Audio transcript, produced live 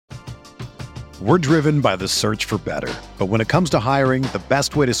We're driven by the search for better. But when it comes to hiring, the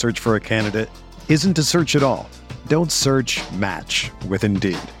best way to search for a candidate isn't to search at all. Don't search, match with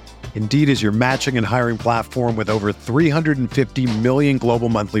Indeed. Indeed is your matching and hiring platform with over 350 million global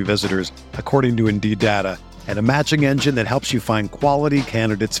monthly visitors, according to Indeed data, and a matching engine that helps you find quality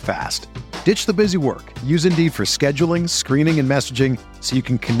candidates fast. Ditch the busy work. Use Indeed for scheduling, screening, and messaging so you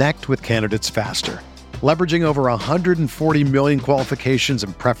can connect with candidates faster. Leveraging over 140 million qualifications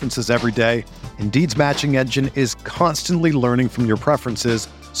and preferences every day, Indeed's matching engine is constantly learning from your preferences,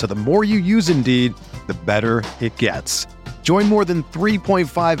 so the more you use Indeed, the better it gets. Join more than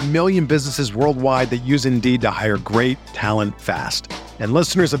 3.5 million businesses worldwide that use Indeed to hire great talent fast. And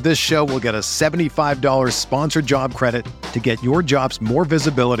listeners of this show will get a $75 sponsored job credit to get your jobs more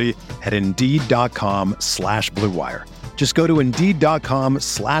visibility at Indeed.com/Blue Wire. Just go to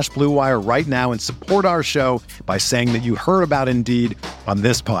Indeed.com/Blue Wire right now and support our show by saying that you heard about Indeed on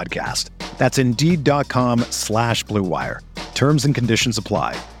this podcast. That's Indeed.com/Blue Wire. Terms and conditions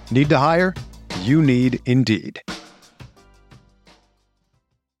apply. Need to hire? You need Indeed.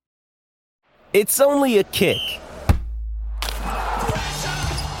 It's only a kick,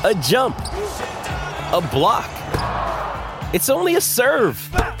 a jump, a block. It's only a serve.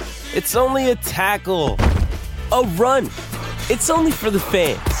 It's only a tackle, a run. It's only for the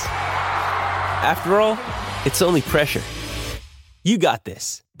fans. After all, it's only pressure. You got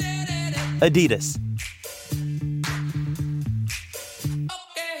this. Adidas.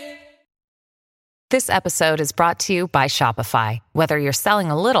 This episode is brought to you by Shopify. Whether you're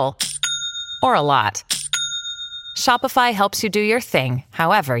selling a little or a lot, Shopify helps you do your thing,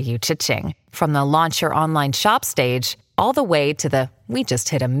 however you cha-ching. From the launch your online shop stage, all the way to the we just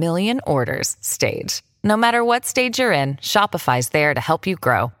hit 1 million orders stage. No matter what stage you're in, Shopify's there to help you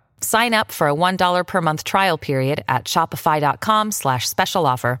grow. Sign up for a $1 per month trial period at shopify.com/special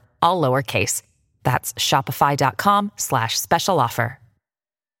offer, all lowercase. That's shopify.com/special offer.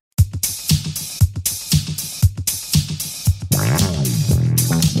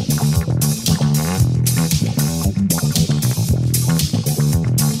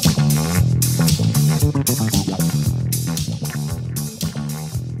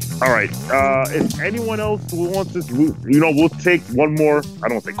 All right. If anyone else who wants this, we'll take one more. I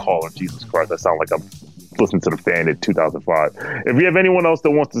don't say caller. Jesus Christ, I sound like I'm listening to the Fan in 2005. If you have anyone else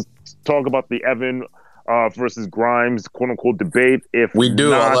that wants to talk about the Evan versus Grimes quote unquote debate, if we do,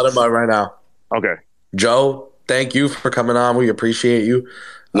 not, I'll let him know right now. Okay. Joe, thank you for coming on. We appreciate you.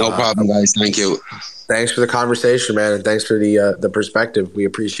 No problem, guys. Thank you. Thanks for the conversation, man, and thanks for the perspective. We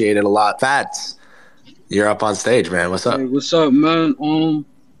appreciate it a lot. Fats, you're up on stage, man. What's up? Hey, what's up, man?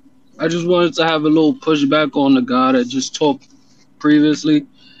 I just wanted to have a little pushback on the guy that just talked previously.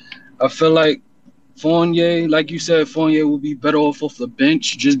 I feel like Fournier, like you said, Fournier will be better off the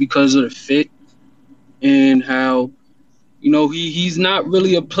bench just because of the fit and how, he's not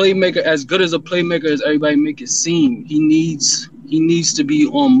really a playmaker, as good as a playmaker as everybody make it seem. He needs to be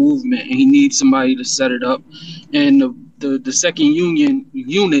on movement, and he needs somebody to set it up. And the second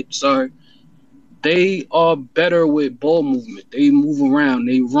unit, they are better with ball movement. They move around.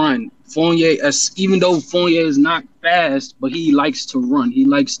 They run. Fournier, even though Fournier is not fast, but he likes to run. He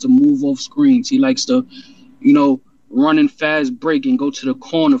likes to move off screens. He likes to, run in fast break and go to the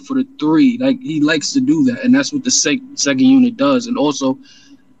corner for the three. Like, he likes to do that, and that's what the second unit does. And also,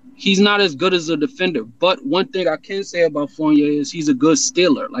 he's not as good as a defender. But one thing I can say about Fournier is he's a good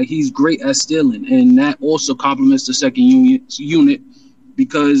stealer. Like, he's great at stealing, and that also complements the second unit.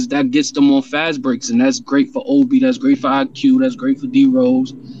 Because that gets them on fast breaks, and that's great for Obi, that's great for IQ, that's great for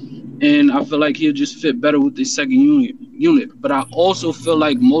D-Rose. And I feel like he'll just fit better with the second unit. But I also feel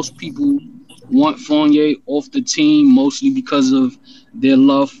like most people want Fournier off the team mostly because of their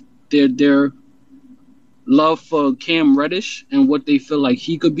love for Cam Reddish and what they feel like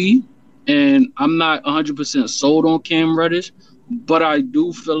he could be. And I'm not 100% sold on Cam Reddish, but I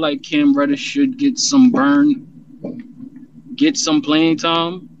do feel like Cam Reddish should get some playing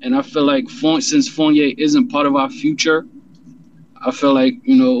time. And I feel like since Fournier isn't part of our future, I feel like,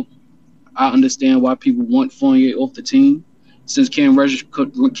 I understand why people want Fournier off the team, since Cam Reddish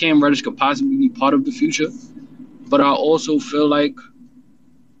could possibly be part of the future. But I also feel like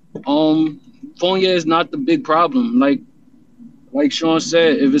Fournier is not the big problem. Like Sean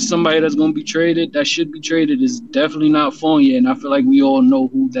said, if it's somebody that's going to be traded, that should be traded, is definitely not Fournier. And I feel like we all know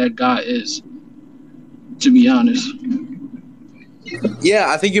who that guy is, to be honest. Yeah,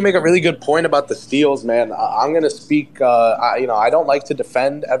 I think you make a really good point about the steals, man. I'm going to speak. I don't like to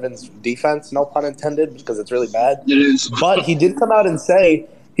defend Evan's defense, no pun intended, because it's really bad. It is. But he did come out and say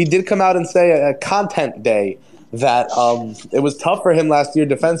a content day that it was tough for him last year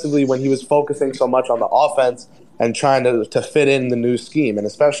defensively when he was focusing so much on the offense and trying to fit in the new scheme. And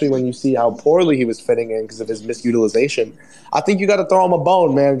especially when you see how poorly he was fitting in because of his misutilization, I think you got to throw him a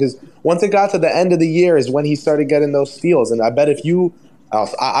bone, man, because once it got to the end of the year is when he started getting those steals. And I bet if you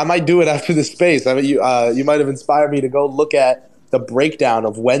I might do it after the space. I mean, you might have inspired me to go look at the breakdown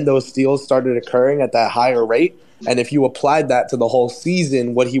of when those steals started occurring at that higher rate. And if you applied that to the whole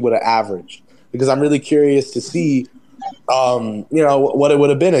season, what he would have averaged. Because I'm really curious to see what it would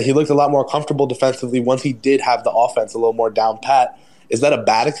have been. He looked a lot more comfortable defensively once he did have the offense a little more down pat. Is that a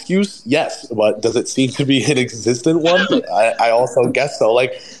bad excuse? Yes, but does it seem to be an existent one? I also guess so.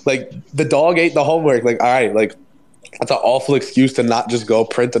 Like the dog ate the homework. Like, all right, like that's an awful excuse to not just go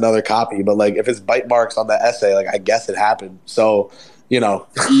print another copy. But like if it's bite marks on the essay, like I guess it happened. So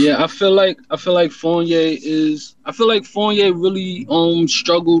Yeah, I feel like Fournier really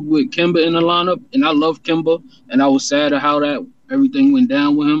struggled with Kemba in the lineup, and I love Kemba, and I was sad at how that everything went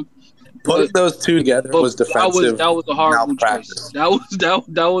down with him. Putting those two together was defensive. That was a horrible choice.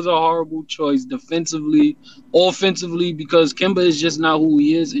 That was a horrible choice defensively, offensively, because Kemba is just not who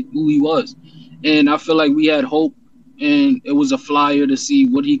he is and who he was. And I feel like we had hope, and it was a flyer to see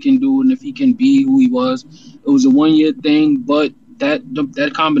what he can do and if he can be who he was. It was a 1-year thing, but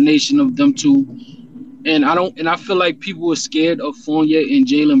that combination of them two, and I feel like people were scared of Fournier and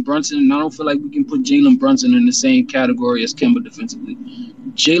Jalen Brunson, and I don't feel like we can put Jalen Brunson in the same category as Kemba defensively.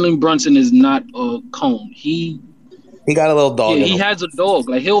 Jalen Brunson is not a cone. He got a little dog. Yeah, he has a dog.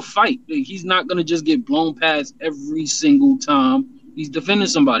 Like he'll fight. Like, he's not gonna just get blown past every single time he's defending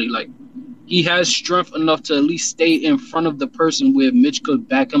somebody. Like he has strength enough to at least stay in front of the person where Mitch could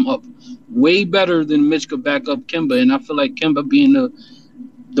back him up. Way better than Mitch could back up Kemba, and I feel like Kemba being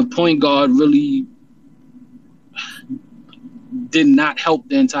the point guard really did not help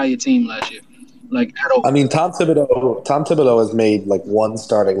the entire team last year. Like at all. I mean, Tom Thibodeau has made like one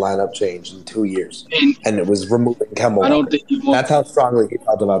starting lineup change in 2 years, and it was removing Kemba. I don't think that's how strongly he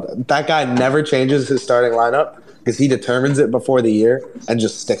felt about that. That guy never changes his starting lineup because he determines it before the year and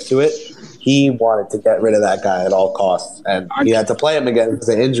just sticks to it. He wanted to get rid of that guy at all costs, and he had to play him again because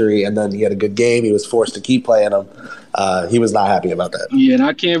of injury, and then he had a good game. He was forced to keep playing him. He was not happy about that. Yeah, and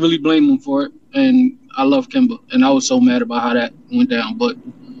I can't really blame him for it, and I love Kemba, and I was so mad about how that went down, but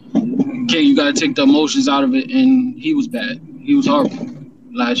you got to take the emotions out of it, and he was bad. He was horrible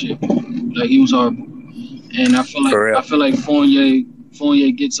last year. Like, he was horrible. And I feel like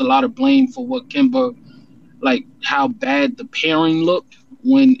Fournier gets a lot of blame for what Kemba, like how bad the pairing looked.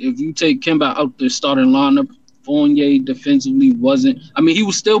 When if you take Kemba out the starting lineup, Fournier defensively wasn't. I mean, he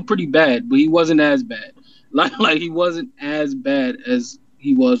was still pretty bad, but he wasn't as bad. Like he wasn't as bad as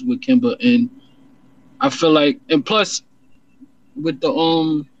he was with Kemba, and I feel like, and plus with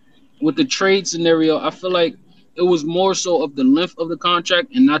the trade scenario, I feel like it was more so of the length of the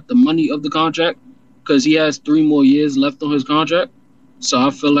contract and not the money of the contract, because he has 3 more years left on his contract. So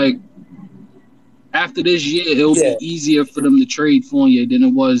I feel like after this year, it'll be easier for them to trade Fournier than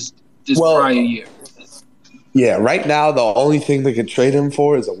it was this prior year. Yeah, right now the only thing they could trade him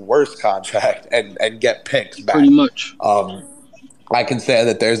for is a worse contract and get picks back. Pretty much. I can say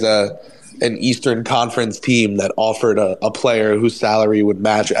that there's an Eastern Conference team that offered a player whose salary would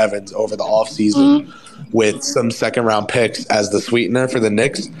match Evans over the offseason with some second-round picks as the sweetener for the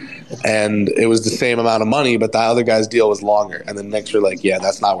Knicks. And it was the same amount of money, but the other guy's deal was longer. And the Knicks were like, yeah,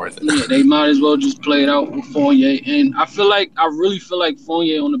 that's not worth it. Yeah, they might as well just play it out with Fournier. And I really feel like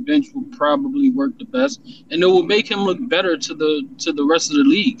Fournier on the bench will probably work the best. And it will make him look better to the rest of the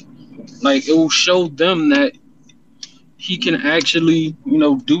league. Like, it will show them that he can actually,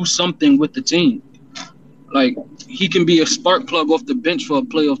 do something with the team. Like, he can be a spark plug off the bench for a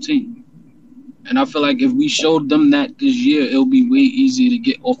playoff team. And I feel like if we showed them that this year, it'll be way easier to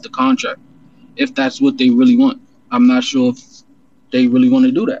get off the contract if that's what they really want. I'm not sure if they really want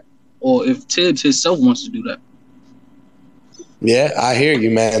to do that or if Tibbs himself wants to do that. Yeah, I hear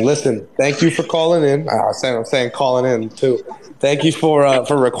you, man. Listen, thank you for calling in. I'm saying calling in, too. Thank you for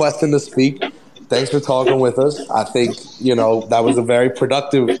requesting to speak. Thanks for talking with us. I think, that was a very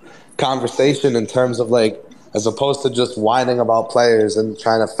productive conversation in terms of, like, as opposed to just whining about players and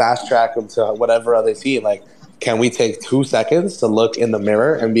trying to fast track them to whatever other team. Like, can we take 2 seconds to look in the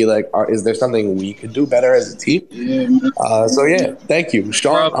mirror and be like, is there something we could do better as a team? Yeah. Thank you.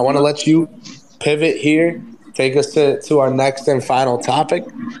 Sean, I want to let you pivot here, take us to our next and final topic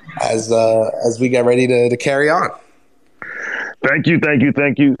as we get ready to carry on. Thank you.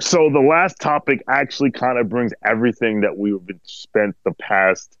 So the last topic actually kind of brings everything that we've spent the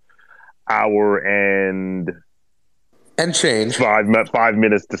past hour and change 5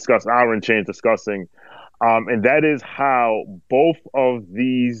 minutes discussing. And that is how both of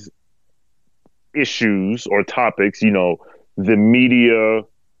these issues or topics, you know, the media,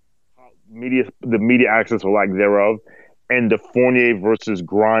 the media access or lack thereof, and the Fournier versus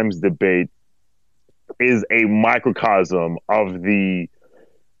Grimes debate is a microcosm of the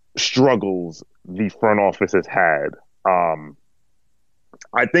struggles the front office has had.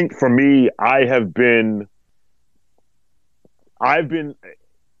 I think for me, I've been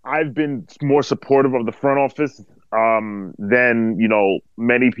more supportive of the front office than, you know,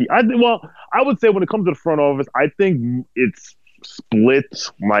 many people. I would say when it comes to the front office, I think it's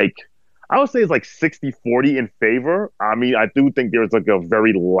split. Like, I would say it's like 60-40 in favor. I mean, I do think there's like a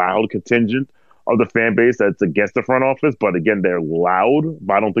very loud contingent of the fan base that's against the front office, but again, they're loud,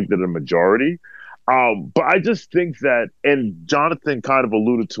 but I don't think they're the majority. But I just think that, and Jonathan kind of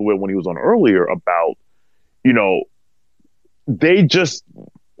alluded to it when he was on earlier about, you know, they just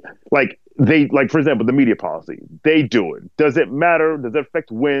for example, the media policy, they do it. Does it matter? Does it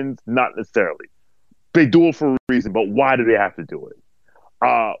affect wins? Not necessarily. They do it for a reason, but why do they have to do it?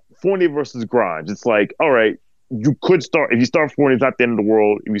 Fournier versus Grimes, it's like, all right, you could start, if you start Fournier, it's not the end of the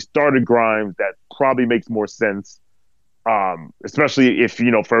world. If you started Grimes, that probably makes more sense. Especially if,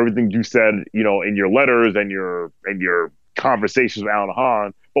 you know, for everything you said, you know, in your letters and your conversations with Alan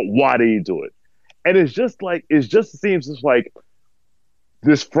Hahn, but why do you do it? And it seems just like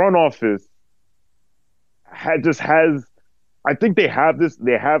this front office has, I think they have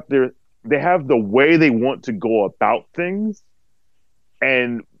the way they want to go about things.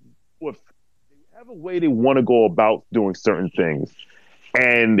 And if they have a way they want to go about doing certain things,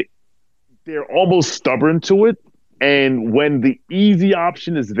 and they're almost stubborn to it. And when the easy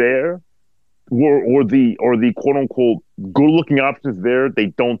option is there, or the quote unquote good looking option is there, they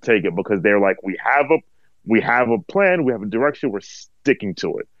don't take it because they're like, we have a plan, we have a direction, we're sticking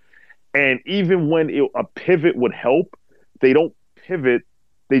to it. And even when a pivot would help, they don't pivot,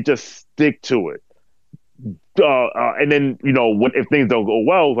 they just stick to it. And then, you know, if things don't go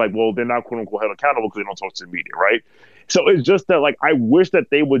well, like, well, they're not quote unquote held accountable because they don't talk to the media, right? So it's just that, like, I wish that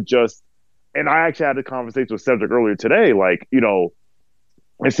they would just. And I actually had a conversation with Cedric earlier today. Like, you know,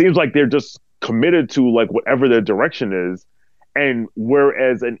 it seems like they're just committed to like whatever their direction is. And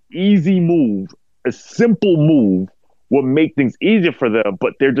whereas an easy move, a simple move will make things easier for them,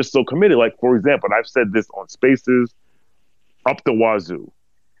 but they're just so committed. Like, for example, and I've said this on Spaces, up the wazoo.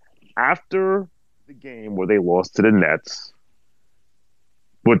 After the game where they lost to the Nets,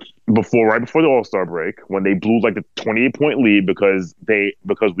 right before the All-Star break, when they blew like the 28-point lead because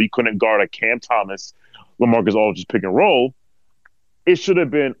we couldn't guard a Cam Thomas, LaMarcus Aldridge pick and roll, it should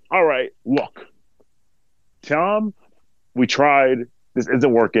have been, all right, look, Tom, we tried, this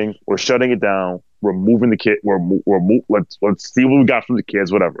isn't working, we're shutting it down, we're moving the kid, let's see what we got from the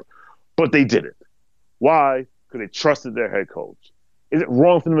kids, whatever. But they didn't. Why? Because they trusted their head coach. Is it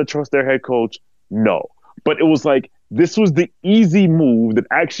wrong for them to trust their head coach? No. But it was like, this was the easy move that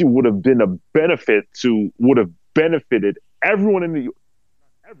actually would have benefited everyone not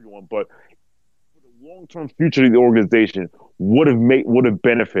everyone, but for the long-term future of the organization would have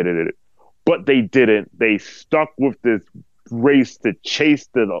benefited it. But they didn't. They stuck with this race to chase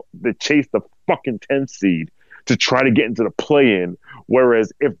the fucking 10th seed to try to get into the play-in.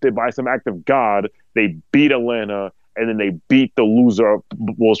 Whereas if they, by some act of God, they beat Atlanta and then they beat the loser,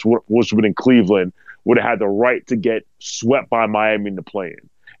 which would have been Cleveland, would have had the right to get swept by Miami in the play-in.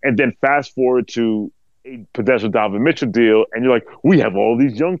 And then fast forward to a potential Donovan Mitchell deal, and you're like, we have all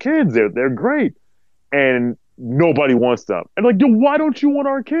these young kids. They're great. And nobody wants them. And like, yo, why don't you want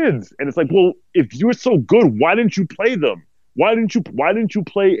our kids? And it's like, well, if you're so good, why didn't you play them? Why didn't you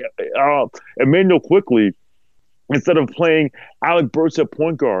play Emmanuel Quickley instead of playing Alec Burks at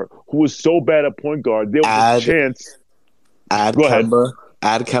point guard, who was so bad at point guard? There was a chance. Add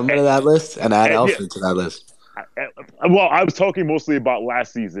Kemba to that list and add Elfrid to that list. Well, I was talking mostly about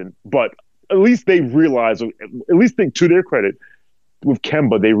last season, but at least they realized, to their credit, with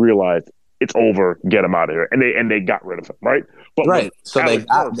Kemba, they realized it's over, get him out of here, and they got rid of him, right? But right, so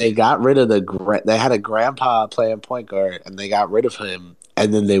they got rid of they had a grandpa playing point guard, and they got rid of him,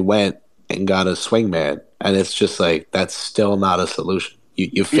 and then they went and got a swingman, and it's just like, that's still not a solution.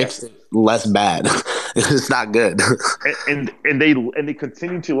 You fixed it less bad. It's not good. and they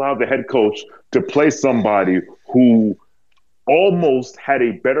continue to allow the head coach to play somebody who almost had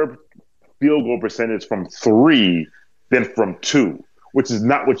a better field goal percentage from 3 than from 2, which is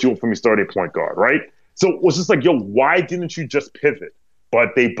not what you want from your starting point guard, right? So it was just like, yo, why didn't you just pivot?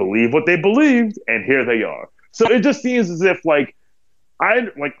 But they believe what they believed, and here they are. So it just seems as if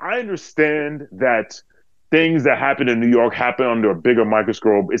I understand that things that happen in New York happen under a bigger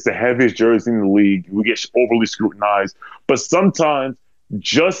microscope. It's the heaviest jersey in the league. We get overly scrutinized. But sometimes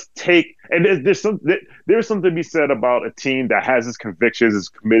just take – and there's something to be said about a team that has its convictions, is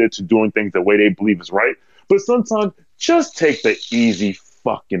committed to doing things the way they believe is right. But sometimes just take the easy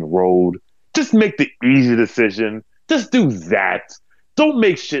fucking road. Just make the easy decision. Just do that. Don't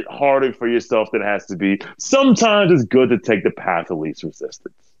make shit harder for yourself than it has to be. Sometimes it's good to take the path of least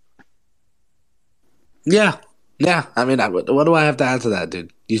resistance. Yeah. I mean, what do I have to add to that,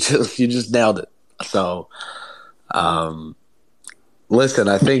 dude? You just nailed it. So, listen,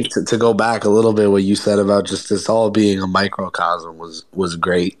 I think to go back a little bit, what you said about just this all being a microcosm was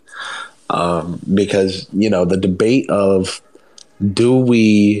great. Because, the debate of do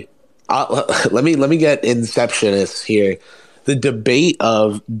we let me get inceptionist here. The debate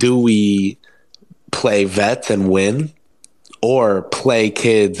of do we play vets and win or play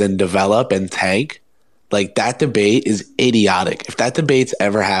kids and develop and tank, like that debate is idiotic. If that debate's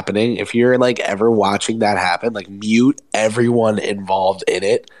ever happening, if you're like ever watching that happen, like mute everyone involved in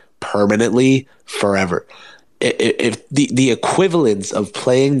it permanently forever. If the equivalence of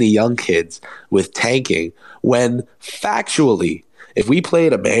playing the young kids with tanking, when factually, if we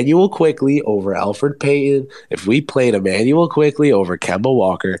played Emmanuel Quickley over Alfred Payton, if we played Emmanuel Quickley over Kemba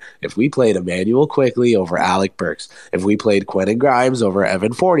Walker, if we played Emmanuel Quickley over Alec Burks, if we played Quentin Grimes over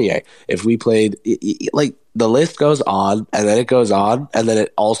Evan Fournier, if we played, like, the list goes on, and then it goes on, and then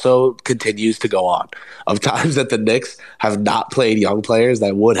it also continues to go on of times that the Knicks have not played young players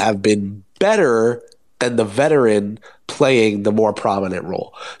that would have been better than the veteran playing the more prominent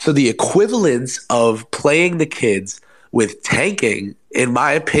role. So the equivalence of playing the kids with tanking, in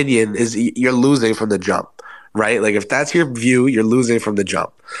my opinion, is you're losing from the jump, right? Like if that's your view, you're losing from the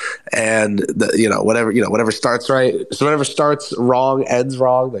jump. And whatever starts right, so whatever starts wrong ends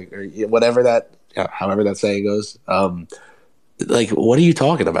wrong, like or whatever that, however that saying goes. Like, what are you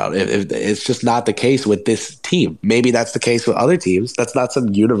talking about? If it's just not the case with this team. Maybe that's the case with other teams. That's not some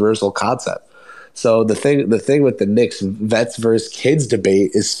universal concept. So the thing with the Knicks vets versus kids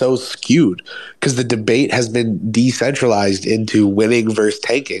debate is so skewed because the debate has been decentralized into winning versus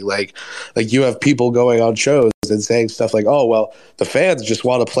tanking. Like you have people going on shows and saying stuff like, "Oh, well, the fans just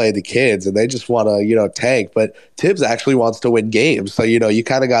want to play the kids and they just want to, tank." But Tibbs actually wants to win games, so you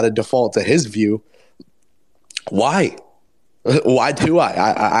kind of got to default to his view. Why? Why do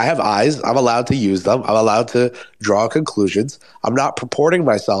I have eyes. I'm allowed to use them. I'm allowed to draw conclusions. I'm not purporting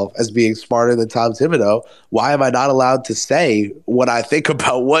myself as being smarter than Tom Thibodeau. Why am I not allowed to say what I think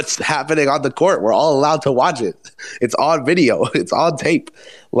about what's happening on the court? We're all allowed to watch it. It's on video. It's on tape.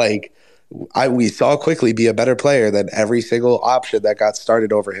 Like, we saw Quickley be a better player than every single option that got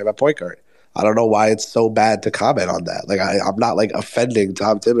started over him at point guard. I don't know why it's so bad to comment on that. Like, I'm not like offending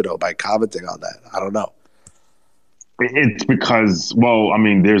Tom Thibodeau by commenting on that. I don't know. It's because,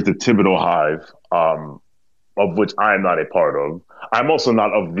 there's the Thibodeau hive, of which I am not a part of. I'm also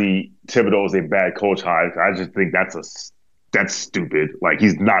not of the Thibodeau is a bad coach hive. I just think that's stupid. Like,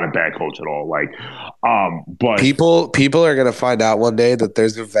 he's not a bad coach at all. Like, but people are gonna find out one day that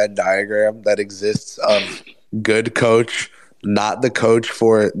there's a Venn diagram that exists of good coach, not the coach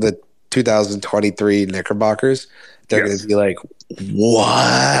for the 2023 Knickerbockers. They're gonna be like,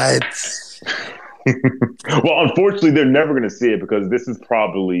 what? Well, unfortunately, they're never going to see it because this is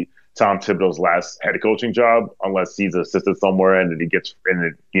probably Tom Thibodeau's last head coaching job, unless he's assistant somewhere and then he gets,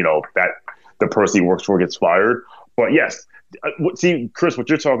 that the person he works for gets fired. But yes, see, Chris, what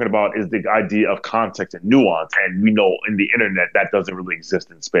you're talking about is the idea of context and nuance, and we know in the internet that doesn't really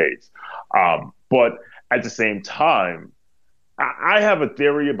exist in spades. But at the same time, I have a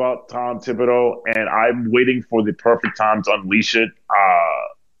theory about Tom Thibodeau, and I'm waiting for the perfect time to unleash it.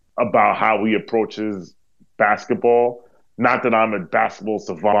 About how he approaches basketball. Not that I'm a basketball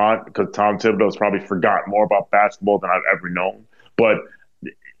savant, because Tom Thibodeau's probably forgot more about basketball than I've ever known. But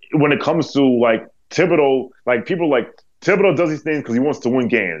when it comes to like Thibodeau, like people like Thibodeau does these things because he wants to win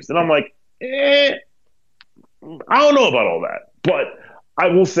games, and I'm like, I don't know about all that. But I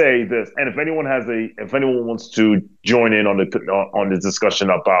will say this, and if anyone wants to join in on the discussion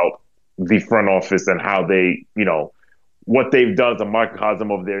about the front office and how they, what they've done is a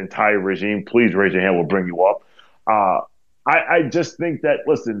microcosm of their entire regime, please raise your hand. We'll bring you up. I just think that,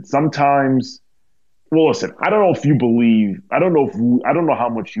 sometimes, I don't know if you believe, I don't know how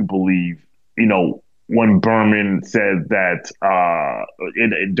much you believe, when Berman said that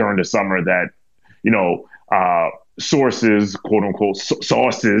during the summer that, sources, quote unquote,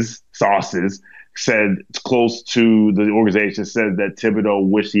 sauces said close to the organization said that Thibodeau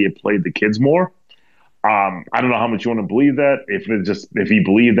wished he had played the kids more. I don't know how much you want to believe that. If he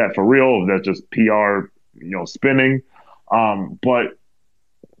believed that for real, if that's just PR spinning. But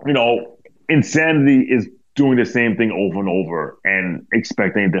insanity is doing the same thing over and over and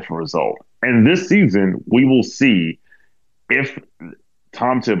expecting a different result. And this season, we will see if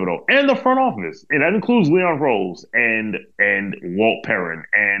Tom Thibodeau and the front office, and that includes Leon Rose and Walt Perrin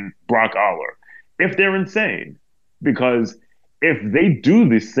and Brock Aller, if they're insane. Because if they do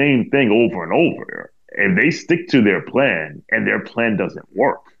the same thing over and over, and they stick to their plan and their plan doesn't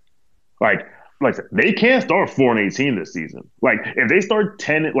work, like I said, they can't start 4-18 this season. Like if they start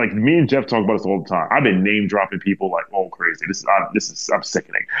 10, like me and Jeff talk about this all the time. I've been name dropping people like, oh, crazy. I'm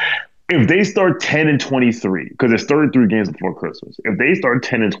sickening. If they start 10-23, because there's 33 games before Christmas, if they start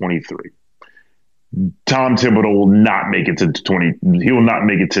 10-23, Tom Thibodeau will not make it to 20. He will not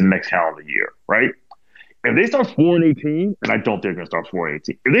make it to the next calendar year, right? If they start 4-18, and I don't think they're going to start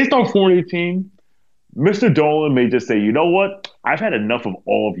 4-18. If they start 4-18, Mr. Dolan may just say, you know what? I've had enough of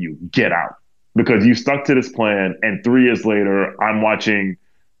all of you. Get out. Because you stuck to this plan, and 3 years later, I'm watching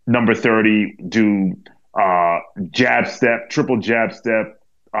number 30 do jab step, triple jab step,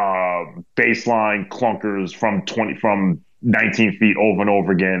 baseline clunkers from 19 feet over and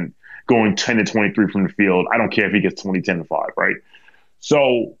over again, going 10-23 from the field. I don't care if he gets 20-10-5, right?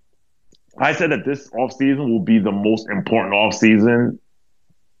 So I said that this offseason will be the most important offseason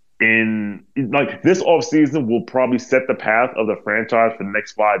this offseason will probably set the path of the franchise for the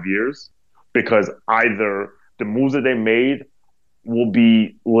next 5 years, because either the moves that they made will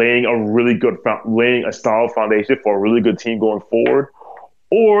be laying a solid foundation for a really good team going forward,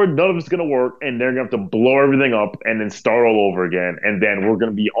 or none of it's going to work and they're going to have to blow everything up and then start all over again. And then we're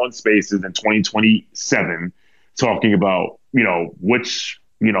going to be on Spaces in 2027 talking about, which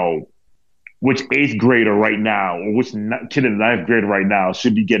eighth grader right now or which kid in ninth grade right now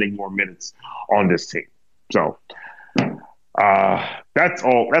should be getting more minutes on this team. So that's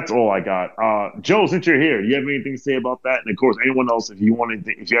all I got. Joe, since you're here, you have anything to say about that? And of course, anyone else, if you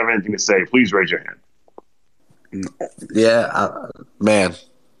have anything to say, please raise your hand. Yeah, man.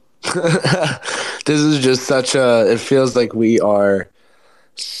 This is just it feels like we are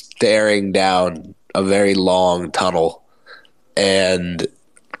staring down a very long tunnel, and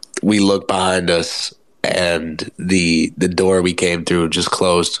we look behind us and the door we came through just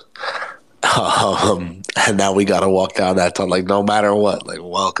closed. And now we got to walk down that tunnel, like no matter what, like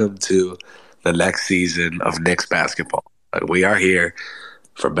welcome to the next season of Knicks basketball. Like we are here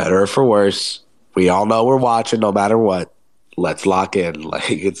for better or for worse. We all know we're watching no matter what. Let's lock in. Like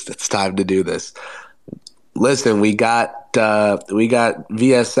it's time to do this. Listen, we got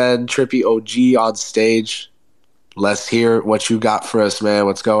VSN Trippy OG on stage. Let's hear what you got for us, man.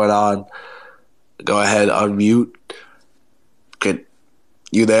 What's going on? Go ahead, unmute.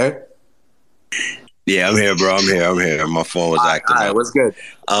 You there? Yeah, I'm here, bro. I'm here. My phone was acting up. All right, what's good?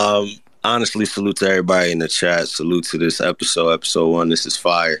 Honestly, salute to everybody in the chat. Salute to this episode 1. This is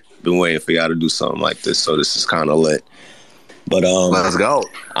fire. Been waiting for y'all to do something like this, so this is kind of lit. But let's go.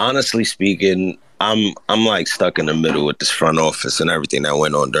 Honestly speaking, I'm like stuck in the middle with this front office and everything that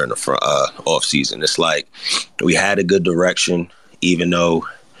went on during the off season. It's like we had a good direction, even though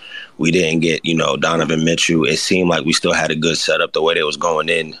we didn't get Donovan Mitchell. It seemed like we still had a good setup the way they was going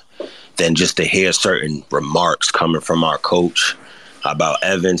in. Then just to hear certain remarks coming from our coach about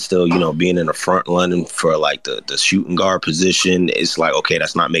Evan still, being in the front running for like the shooting guard position. It's like, okay,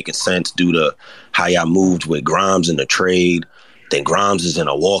 that's not making sense due to how y'all moved with Grimes in the trade. Then Grimes is in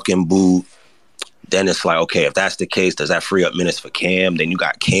a walking boot. Then it's like, okay, if that's the case, does that free up minutes for Cam? Then you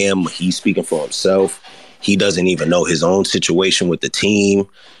got Cam, he's speaking for himself. He doesn't even know his own situation with the team.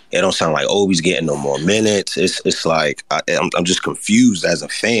 It don't sound like Obi's getting no more minutes. It's like, I'm just confused as a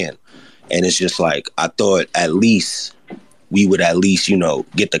fan. And it's just like, I thought at least we would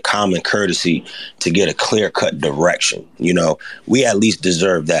get the common courtesy to get a clear-cut direction. We at least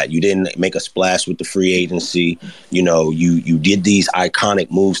deserve that. You didn't make a splash with the free agency. You did these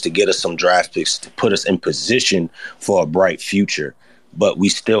iconic moves to get us some draft picks to put us in position for a bright future. But we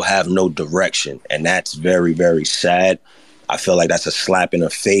still have no direction, and that's very, very sad. I feel like that's a slap in the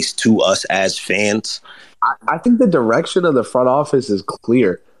face to us as fans. I think the direction of the front office is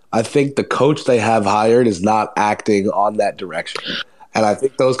clear. I think the coach they have hired is not acting on that direction. And I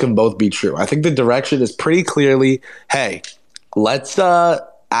think those can both be true. I think the direction is pretty clearly, hey, let's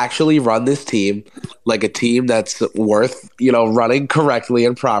actually run this team like a team that's worth, running correctly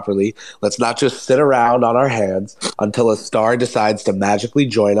and properly. Let's not just sit around on our hands until a star decides to magically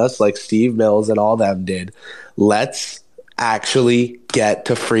join us like Steve Mills and all them did. Let's actually get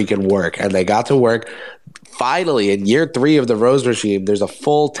to freaking work. And they got to work. Finally, in year 3 of the Rose regime, there's a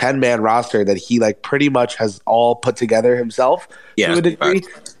full 10-man roster that he pretty much has all put together himself to a degree.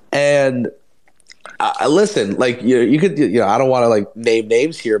 And Listen, like you could, I don't want to like name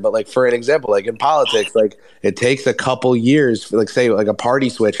names here, but like for an example, like in politics, like it takes a couple years, for, like say like a party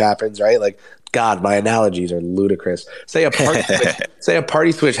switch happens, right? Like, God, my analogies are ludicrous. Say a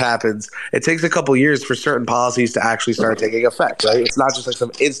party switch happens. It takes a couple years for certain policies to actually start taking effect, right? It's not just like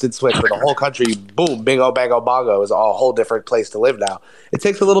some instant switch where the whole country, boom, bingo, bango, bongo, is a whole different place to live now. It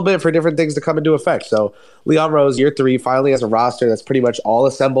takes a little bit for different things to come into effect. So Leon Rose, year 3, finally has a roster that's pretty much all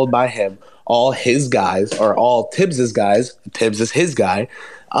assembled by him, all his guys, or all Tibbs's guys. Tibbs is his guy.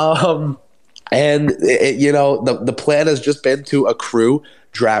 And the plan has just been to accrue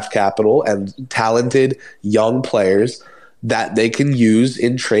draft capital and talented young players that they can use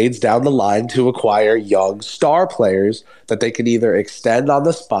in trades down the line to acquire young star players that they can either extend on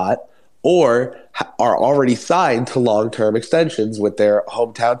the spot or are already signed to long-term extensions with their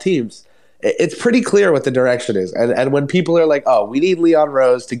hometown teams. It's pretty clear what the direction is. And when people are like, oh, we need Leon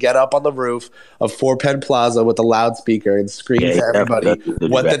Rose to get up on the roof of Fort Penn Plaza with a loudspeaker and scream to everybody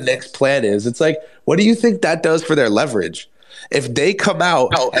what the Knicks' plan is, it's like, what do you think that does for their leverage? If they come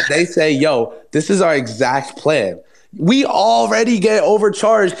out and they say, yo, this is our exact plan, we already get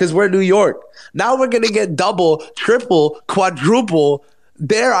overcharged because we're New York. Now we're going to get double, triple, quadruple,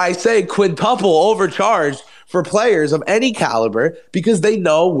 dare I say quintuple overcharged for players of any caliber because they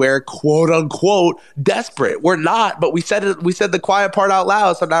know we're quote unquote desperate. We're not, but we said the quiet part out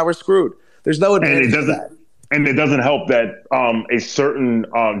loud, so now we're screwed. There's no advantage to that. And it doesn't help that a certain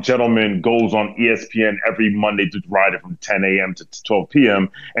gentleman goes on ESPN every Monday to ride it from 10 a.m. to 12 p.m.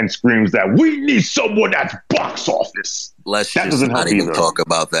 and screams that we need someone that's box office. Let's just not even talk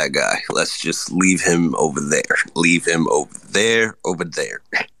about that guy. Let's just leave him over there. Leave him over there.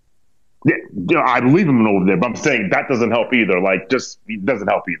 Yeah, I leave him over there, but I'm saying that doesn't help either. It doesn't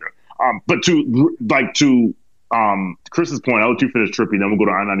help either. But to Chris's point, I'll let you finish Trippy, then we'll go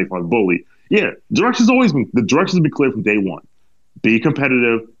to I-95 Bully. Yeah, the direction's been clear from day one. Be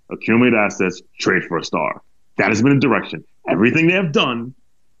competitive, accumulate assets, trade for a star. That has been the direction. Everything they have done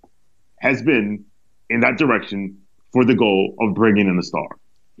has been in that direction for the goal of bringing in a star.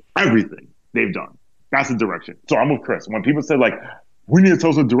 Everything they've done. That's the direction. So I'm with Chris. When people say, like, we need to tell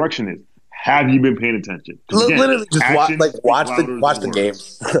us what the direction is, have you been paying attention? Again, literally just watch the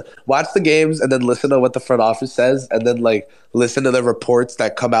games. Watch the games and then listen to what the front office says and then listen to the reports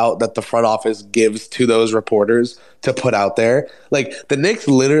that come out that the front office gives to those reporters to put out there. Like, the Knicks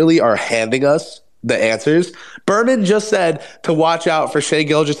literally are handing us the answers. Berman just said to watch out for Shai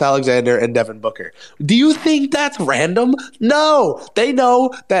Gilgeous-Alexander and Devin Booker. Do you think that's random? No. They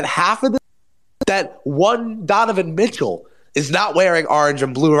know that that one Donovan Mitchell is not wearing orange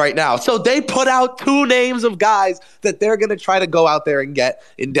and blue right now. So they put out 2 names of guys that they're going to try to go out there and get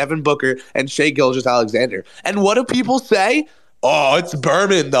in Devin Booker and Shai Gilgeous-Alexander. And what do people say? Oh, it's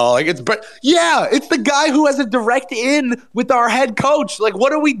Berman, though. Yeah, it's the guy who has a direct in with our head coach. Like,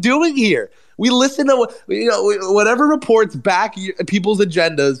 what are we doing here? We listen to whatever reports back people's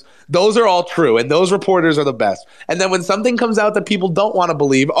agendas. Those are all true, and those reporters are the best. And then when something comes out that people don't want to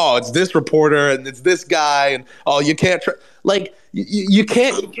believe, oh, it's this reporter and it's this guy, and oh, you can't you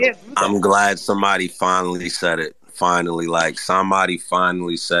can't. I'm glad somebody finally said it. Somebody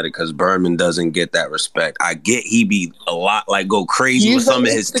finally said it, because Berman doesn't get that respect. I get he be a lot go crazy with some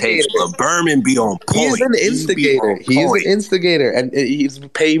of his takes, but Berman be on point. He's an instigator, and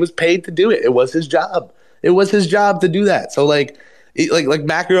he was paid to do it. It was his job. It was his job to do that. So like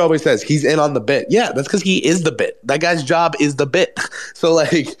Macri always says, he's in on the bit. Yeah, that's because he is the bit. That guy's job is the bit. So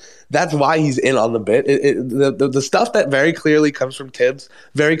that's why he's in on the bit. The stuff that very clearly comes from Tibbs,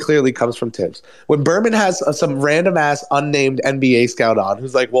 When Berman has some random ass unnamed NBA scout on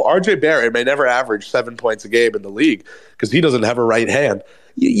who's like, well, RJ Barrett may never average 7 points a game in the league because he doesn't have a right hand.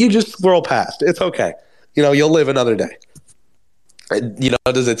 You just scroll past. It's okay. You'll live another day.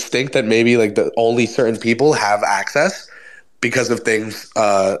 Does it stink that maybe the only certain people have access because of things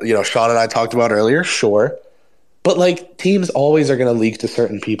Sean and I talked about earlier? Sure. But teams always are going to leak to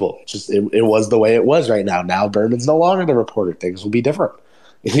certain people. It was the way it was right now. Now Berman's no longer the reporter. Things will be different.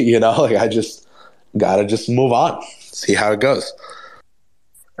 I just gotta move on, see how it goes.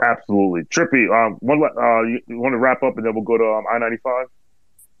 Absolutely, Trippy. You want to wrap up and then we'll go to I-95.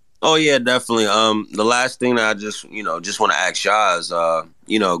 Oh yeah, definitely. The last thing that I just want to ask y'all is,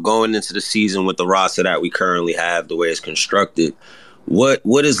 going into the season with the roster that we currently have, the way it's constructed, what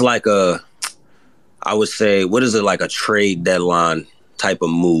is a trade deadline type of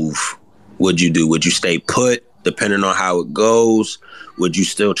move would you do? Would you stay put depending on how it goes? Would you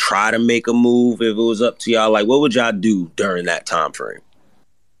still try to make a move if it was up to y'all? What would y'all do during that time frame?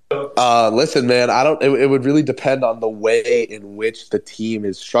 Listen, man, it would really depend on the way in which the team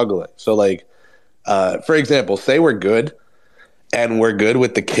is struggling. So For example, say we're good and we're good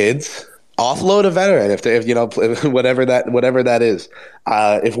with the kids. Offload a veteran if you know, whatever that is.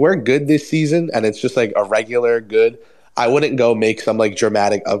 If we're good this season and it's just like a regular good, I wouldn't go make some like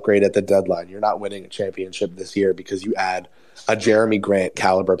dramatic upgrade at the deadline. You're not winning a championship this year because you add a Jeremy Grant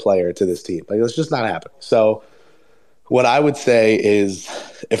caliber player to this team. Like, it's just not happening. So what I would say is,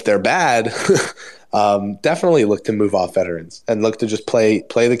 if they're bad, definitely look to move off veterans and look to just play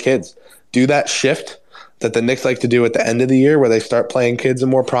the kids. Do that shift that the Knicks like to do at the end of the year where they start playing kids in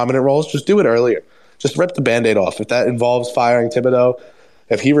more prominent roles. Just do it earlier. Just rip the Band-Aid off. If that involves firing Thibodeau,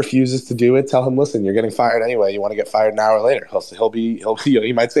 if he refuses to do it, tell him, listen, you're getting fired anyway. You want to get fired an hour later.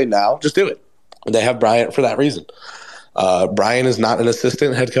 He might say now, just do it. And they have Bryant for that reason. Brian is not an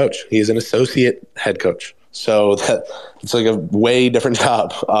assistant head coach. He is an associate head coach. So it's like a way different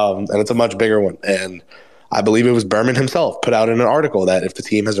job, and it's a much bigger one. And I believe it was Berman himself put out in an article that if the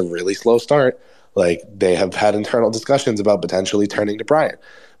team has a really slow start, like, they have had internal discussions about potentially turning to Bryant,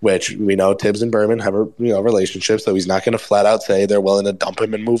 which we know Tibbs and Berman have a relationship, so he's not going to flat out say they're willing to dump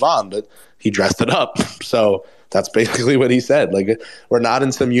him and move on, but he dressed it up. So that's basically what he said. Like, we're not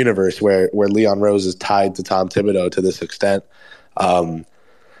in some universe where Leon Rose is tied to Tom Thibodeau to this extent.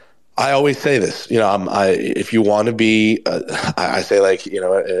 I always say this, if you want to be, I say, like,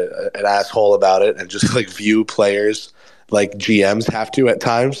 an asshole about it and just like view players like GMs have to at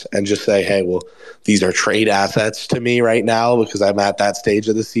times and just say, hey, well, these are trade assets to me right now because I'm at that stage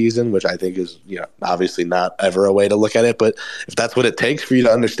of the season, which I think is, obviously not ever a way to look at it. But if that's what it takes for you to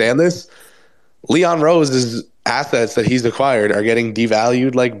understand this, Leon Rose's assets that he's acquired are getting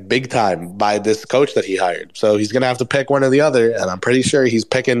devalued like big time by this coach that he hired. So he's going to have to pick one or the other. And I'm pretty sure he's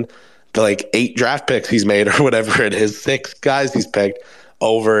picking the like 8 draft picks he's made or whatever it is, 6 guys he's picked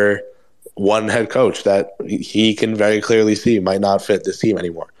over one head coach that he can very clearly see might not fit this team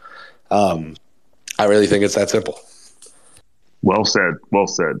anymore. I really think it's that simple. Well said. Well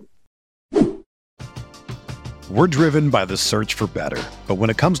said. We're driven by the search for better. But when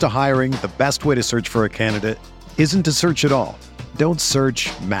it comes to hiring, the best way to search for a candidate isn't to search at all. Don't search,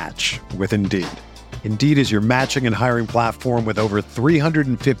 match with Indeed. Indeed is your matching and hiring platform with over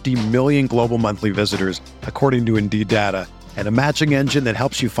 350 million global monthly visitors, according to Indeed data, and a matching engine that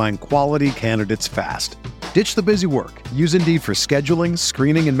helps you find quality candidates fast. Ditch the busy work. Use Indeed for scheduling,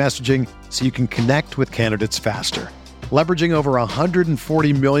 screening, and messaging so you can connect with candidates faster. Leveraging over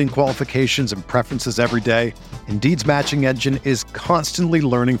 140 million qualifications and preferences every day, Indeed's matching engine is constantly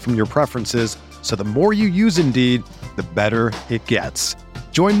learning from your preferences, so the more you use Indeed, the better it gets.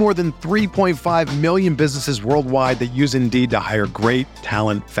 Join more than 3.5 million businesses worldwide that use Indeed to hire great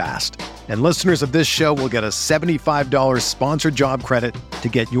talent fast. And listeners of this show will get a $75 sponsored job credit to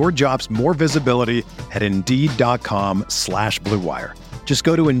get your jobs more visibility at Indeed.com/Blue Wire. Just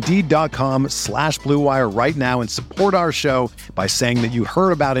go to Indeed.com/Blue Wire right now and support our show by saying that you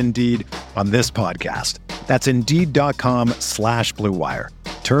heard about Indeed on this podcast. That's Indeed.com/Blue Wire.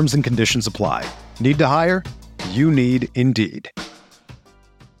 Terms and conditions apply. Need to hire? You need Indeed.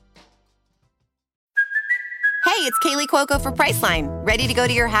 Hey, it's Kaylee Cuoco for Priceline. Ready to go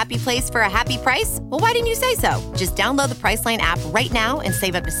to your happy place for a happy price? Well, why didn't you say so? Just download the Priceline app right now and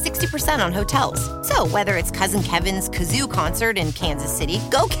save up to 60% on hotels. So whether it's Cousin Kevin's Kazoo Concert in Kansas City,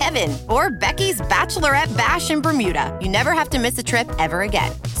 go Kevin, or Becky's Bachelorette Bash in Bermuda, you never have to miss a trip ever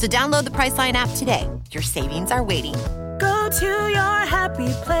again. So download the Priceline app today. Your savings are waiting. Go to your happy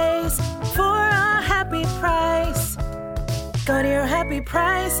place for a happy price. Go to your happy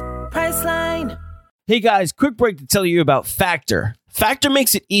price, Priceline. Hey guys, quick break to tell you about Factor. Factor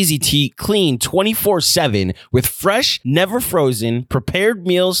makes it easy to eat clean 24/7 with fresh, never frozen, prepared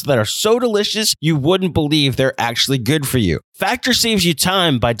meals that are so delicious you wouldn't believe they're actually good for you. Factor saves you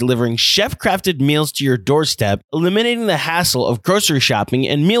time by delivering chef-crafted meals to your doorstep, eliminating the hassle of grocery shopping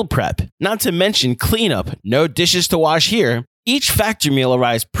and meal prep. Not to mention cleanup, no dishes to wash here. Each Factor meal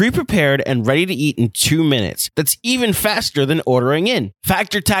arrives pre-prepared and ready to eat in 2 minutes. That's even faster than ordering in.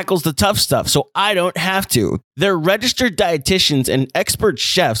 Factor tackles the tough stuff, so I don't have to. Their registered dietitians and expert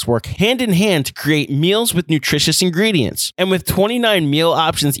chefs work hand in hand to create meals with nutritious ingredients. And with 29 meal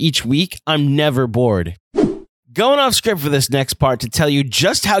options each week, I'm never bored. Going off script for this next part to tell you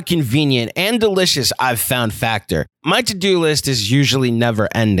just how convenient and delicious I've found Factor. My to-do list is usually never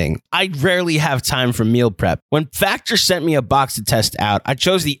ending. I rarely have time for meal prep. When Factor sent me a box to test out, I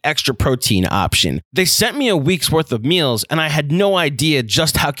chose the extra protein option. They sent me a week's worth of meals, and I had no idea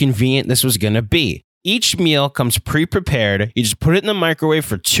just how convenient this was going to be. Each meal comes pre-prepared. You just put it in the microwave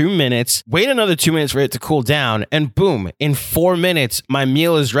for 2 minutes, wait another 2 minutes for it to cool down, and boom, in 4 minutes, my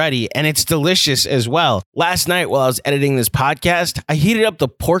meal is ready, and it's delicious as well. Last night while I was editing this podcast, I heated up the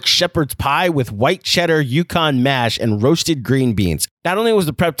pork shepherd's pie with white cheddar, Yukon mash, and roasted green beans. Not only was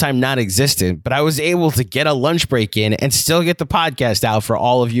the prep time not existent, but I was able to get a lunch break in and still get the podcast out for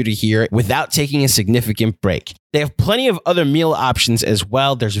all of you to hear without taking a significant break. They have plenty of other meal options as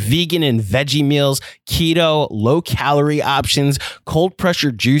well. There's vegan and veggie meals, keto, low-calorie options,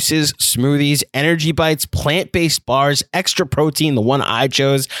 cold-pressure juices, smoothies, energy bites, plant-based bars, extra protein, the one I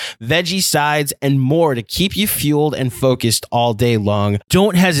chose, veggie sides, and more to keep you fueled and focused all day long.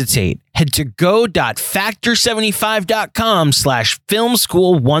 Don't hesitate. Head to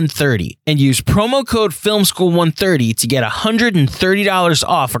go.factor75.com/filmschool130 and use promo code filmschool130 to get $130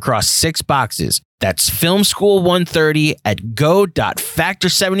 off across 6 boxes. That's filmschool130 at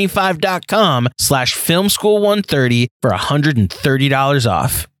go.factor75.com/filmschool130 for $130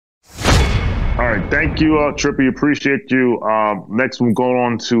 off. All right. Thank you, Trippy. Appreciate you. Next, we're going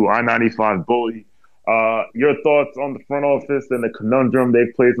on to I-95 Bully. Your thoughts on the front office and the conundrum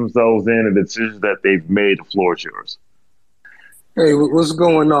they've placed themselves in and the decisions that they've made. The floor is yours. Hey, what's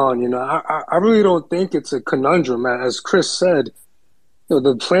going on? I really don't think it's a conundrum. As Chris said,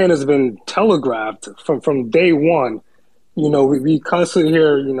 the plan has been telegraphed from day one. We constantly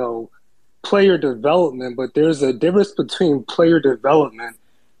hear, player development, but there's a difference between player development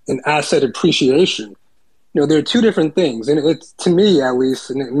and asset appreciation. There are two different things. And it's, to me at least,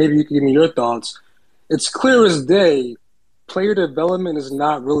 and maybe you can give me your thoughts, it's clear as day, player development is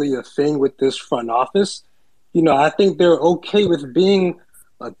not really a thing with this front office. I think they're okay with being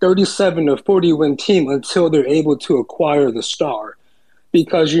a 37 to 40 win team until they're able to acquire the star.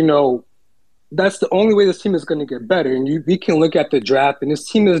 Because, that's the only way this team is going to get better. And we can look at the draft, and this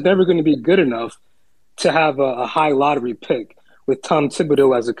team is never going to be good enough to have a high lottery pick with Tom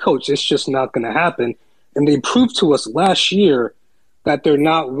Thibodeau as a coach. It's just not going to happen. And they proved to us last year that they're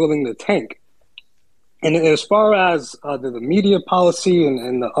not willing to tank. And as far as the media policy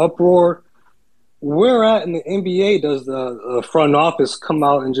and the uproar, where at in the NBA does the front office come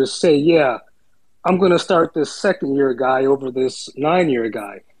out and just say, yeah, I'm going to start this second-year guy over this 9-year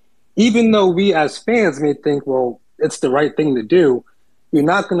guy? Even though we as fans may think, well, it's the right thing to do, you're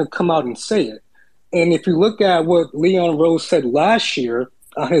not going to come out and say it. And if you look at what Leon Rose said last year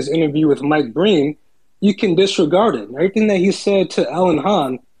on his interview with Mike Breen, you can disregard it. Everything that he said to Alan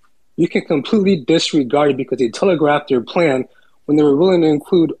Hahn, you can completely disregard it because they telegraphed their plan when they were willing to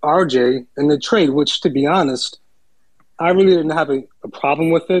include RJ in the trade, which, to be honest, I really didn't have a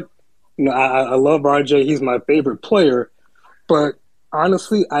problem with it. I love RJ. He's my favorite player. But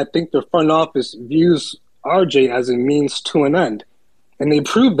honestly, I think the front office views RJ as a means to an end. And they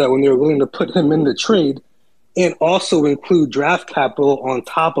proved that when they were willing to put him in the trade and also include draft capital on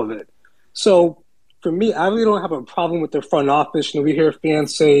top of it. So for me, I really don't have a problem with the front office. We hear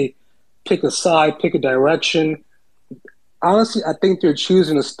fans say, pick a side, pick a direction. Honestly, I think they're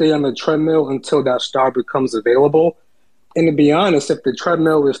choosing to stay on the treadmill until that star becomes available. And to be honest, if the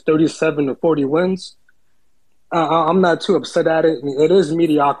treadmill is 37 to 40 wins, I'm not too upset at it. I mean, it is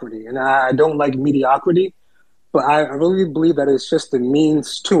mediocrity, and I don't like mediocrity, but I really believe that it's just a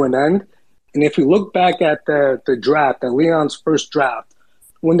means to an end. And if you look back at the draft, at Leon's first draft,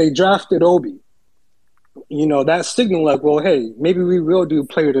 when they drafted Obi, that signal like, well, hey, maybe we will do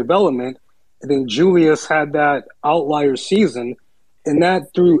player development. And then Julius had that outlier season, and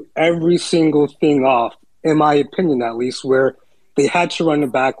that threw every single thing off, in my opinion at least, where they had to run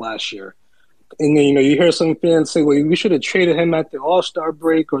it back last year. And then, you hear some fans say, well, we should have traded him at the All-Star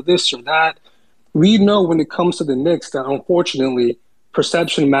break or this or that. We know when it comes to the Knicks that, unfortunately,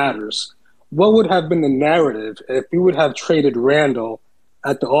 perception matters. What would have been the narrative if we would have traded Randall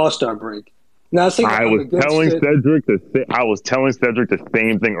at the All-Star break? Now, I was telling Cedric the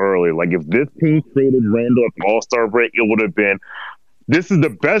same thing earlier. Like, if this team traded Randall at the All-Star break, it would have been, this is the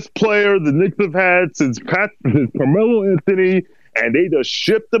best player the Knicks have had since Carmelo Anthony, and they just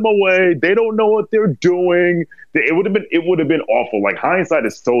shipped them away. They don't know what they're doing. It would have been awful. Like, hindsight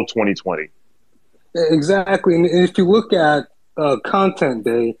is so 2020. Exactly. And if you look at content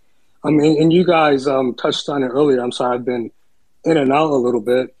day, I mean, and you guys touched on it earlier. I'm sorry, I've been in and out a little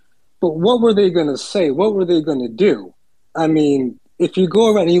bit. But what were they going to say? What were they going to do? I mean, if you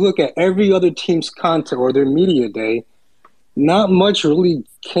go around and you look at every other team's content or their media day, not much really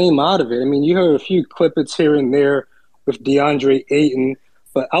came out of it. I mean, you heard a few clippets here and there with DeAndre Ayton,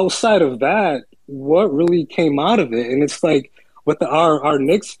 but outside of that, what really came out of it? And it's like with our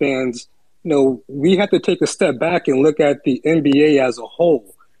Knicks fans, we have to take a step back and look at the NBA as a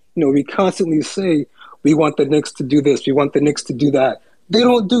whole. we constantly say we want the Knicks to do this, we want the Knicks to do that. They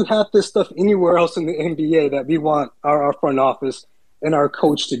don't do half this stuff anywhere else in the NBA that we want our front office and our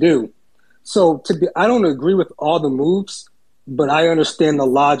coach to do. So I don't agree with all the moves, but I understand the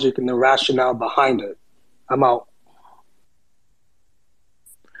logic and the rationale behind it. I'm out.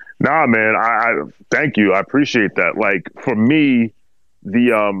 Nah, man, I thank you. I appreciate that. Like, for me,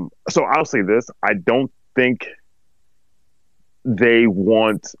 so I'll say this. I don't think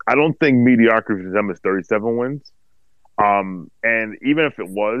mediocrity for them is 37 wins. And even if it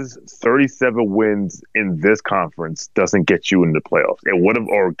was, 37 wins in this conference doesn't get you into the playoffs. It would have,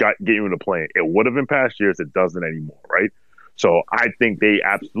 or get you into playing. It would have in past years. It doesn't anymore, right? So I think they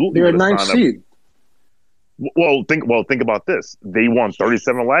absolutely. They're a 9th seed. Well, think about this. They won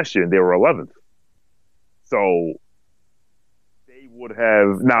 37 last year, and they were 11th. So they would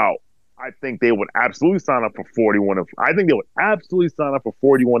have now. I think they would absolutely sign up for 41. I think they would absolutely sign up for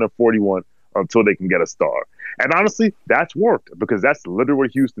 41 and 41 until they can get a star. And honestly, that's worked because that's literally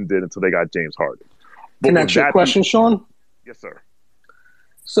what Houston did until they got James Harden. Can I ask you a question, Sean? Yes, sir.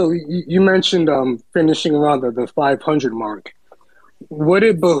 So you mentioned finishing around the 500 mark. Would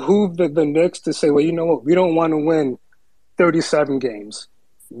it behoove the Knicks to say, well, you know what, we don't want to win 37 games.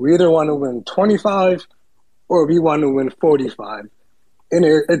 We either want to win 25 or we want to win 45. And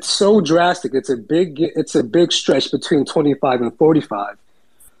it's so drastic. It's a big stretch between 25 and 45.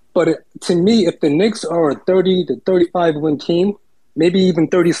 But to me, if the Knicks are a 30 to 35 win team, maybe even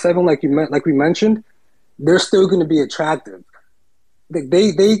 37, like we mentioned, they're still going to be attractive.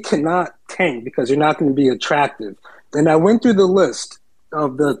 They cannot tank because they're not going to be attractive. And I went through the list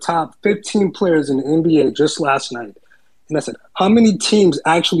of the top 15 players in the NBA just last night, and I said, how many teams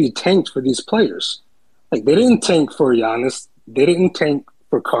actually tanked for these players? Like, they didn't tank for Giannis. They didn't tank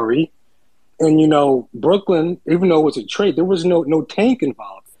for Curry. And, Brooklyn, even though it was a trade, there was no tank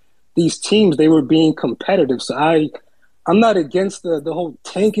involved. These teams, they were being competitive. So I'm not against the whole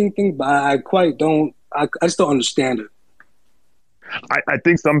tanking thing, but I just don't understand it. I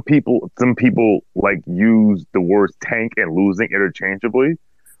think some people like use the words tank and losing interchangeably.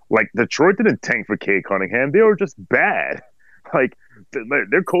 Like, Detroit didn't tank for Cade Cunningham. They were just bad. Like,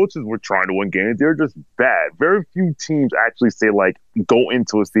 their coaches were trying to win games. They were just bad. Very few teams actually say, like, go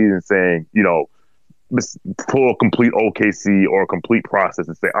into a season saying, pull a complete OKC or a complete process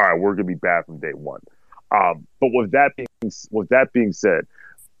and say, all right, we're going to be bad from day one. But with that being said,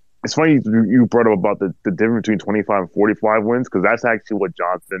 it's funny you brought up about the difference between 25 and 45 wins, because that's actually what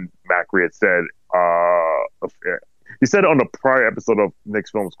Jonathan Macri had said. He said on the prior episode of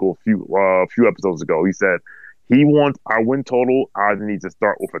Knicks Film School a few episodes ago. He said he wants our win total either needs to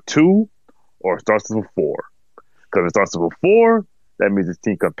start with a 2 or it starts with a 4. Because if it starts with a 4, that means this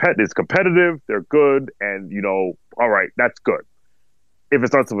team is competitive, they're good, and all right, that's good. If it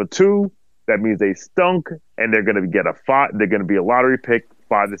starts with a 2, that means they stunk and they're going to get a 5. They're going to be a lottery pick.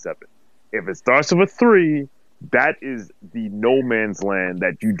 5 to 7. If it starts with a 3, that is the no man's land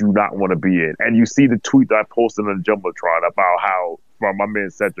that you do not want to be in. And you see the tweet that I posted on Jumbotron about how, from my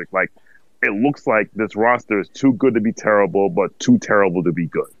man Cedric, like, it looks like this roster is too good to be terrible, but too terrible to be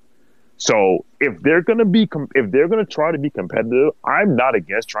good. So if they're going to try to be competitive, I'm not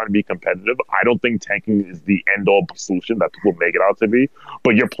against trying to be competitive. I don't think tanking is the end all solution that people make it out to be,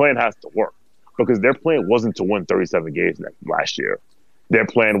 but your plan has to work, because their plan wasn't to win 37 games last year. Their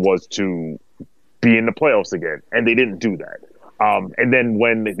plan was to be in the playoffs again, and they didn't do that. And then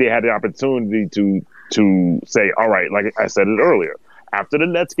when they had the opportunity to say, all right, like I said it earlier, after the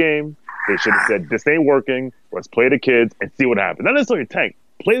Nets game, they should have said, this ain't working. Let's play the kids and see what happens. Not necessarily tank.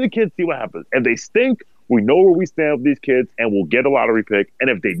 Play the kids, see what happens. If they stink, we know where we stand with these kids, and we'll get a lottery pick. And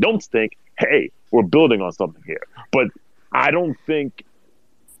if they don't stink, hey, we're building on something here. But I don't think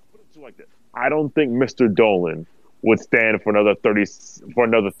Mr. Dolan would stand for another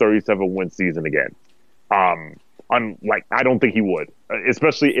 37 win season again. I don't think he would,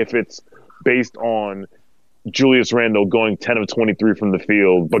 especially if it's based on Julius Randle going 10 of 23 from the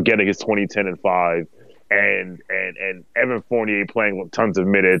field, but getting his 20, 10, and 5, and Evan Fournier playing tons of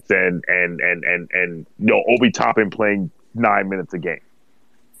minutes, and Obi Toppin playing 9 minutes a game.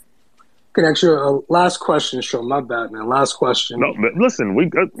 Can I ask you a last question, Sean? My bad, man. Last question. No, but listen. We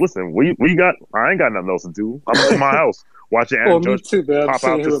got. I ain't got nothing else to do. I'm in my house watching Aaron Judge. Me too, man. I'm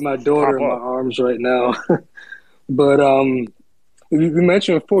sitting here with my daughter in my arms right now. But you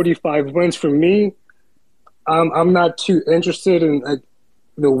mentioned 45 wins. For me, I'm not too interested in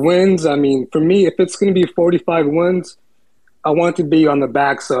the wins. I mean, for me, if it's going to be 45 wins, I want to be on the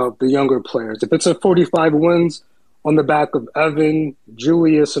backs of the younger players. If it's a 45 wins on the back of Evan,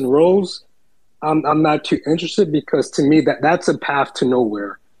 Julius, and Rose, I'm not too interested, because to me that's a path to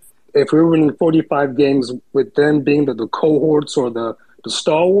nowhere. if we're winning 45 games with them being the cohorts or the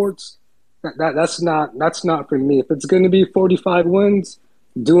stalwarts, that's not for me. If it's going to be 45 wins,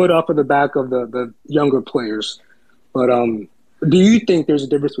 do it off of the back of the younger players. But do you think there's a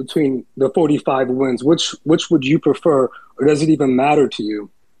difference between the 45 wins? Which would you prefer, or does it even matter to you?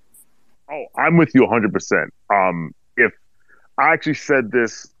 Oh, I'm with you 100%. If I actually said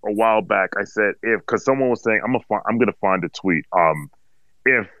this a while back, I said because someone was saying I'm gonna find a tweet.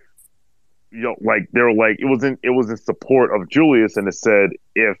 If like they were like it was in support of Julius, and it said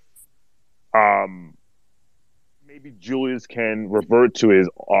if maybe Julius can revert to his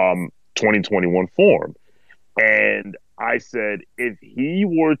 2021 form, and I said if he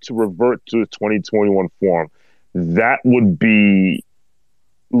were to revert to his 2021 form, that would be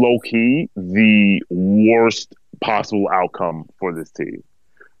low-key the worst possible outcome for this team,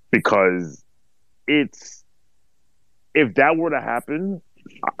 because if that were to happen,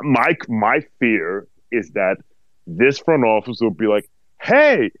 my fear is that this front office will be like,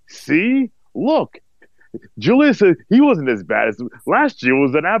 hey, see, look, Julius, he wasn't as bad as last year.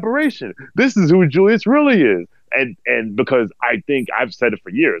 Was an aberration. This is who Julius really is. And because I think I've said it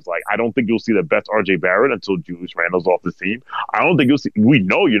for years, like I don't think you'll see the best RJ Barrett until Julius Randle's off this team. I don't think you'll see. We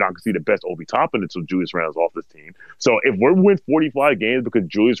know you're not going to see the best Obi Toppin until Julius Randle's off this team. So if we're win 45 games because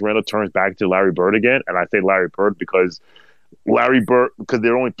Julius Randle turns back to Larry Bird again, and I say Larry Bird because there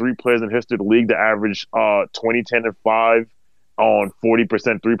are only 3 players in history of the league that average 20, 10, and 5 on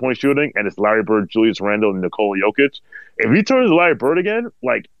 40% 3-point shooting, and it's Larry Bird, Julius Randle, and Nikola Jokic. If he turns to Larry Bird again,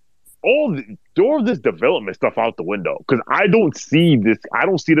 like all this development stuff out the window, because I don't see this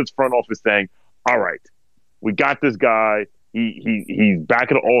front office saying, all right, we got this guy, he's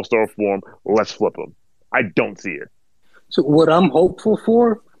back in the all-star form, let's flip him. I don't see it. So what I'm hopeful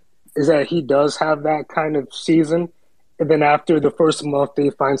for is that he does have that kind of season, and then after the first month they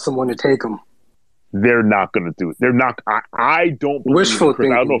find someone to take him. They're not going to do it. They're not. I don't believe wishful it,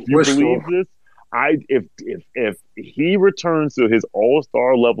 Chris. I don't know if you believe this. If he returns to his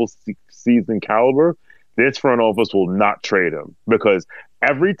all-star level season caliber, this front office will not trade him, because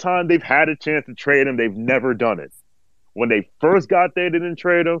every time they've had a chance to trade him, they've never done it. When they first got there, they didn't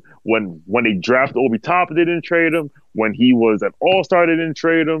trade him. When they drafted Obi Toppin, they didn't trade him. When he was an all-star, they didn't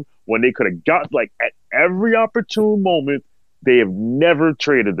trade him. When they could have got, like, at every opportune moment, they have never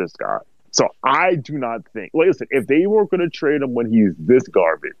traded this guy. So I do not think, listen, if they were going to trade him when he's this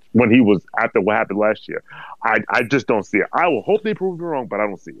garbage, when he was after what happened last year, I just don't see it. I will hope they prove me wrong, but I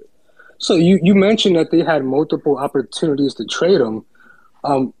don't see it. So you mentioned that they had multiple opportunities to trade him.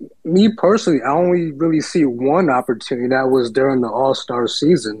 Me personally, I only really see one opportunity. That was during the All-Star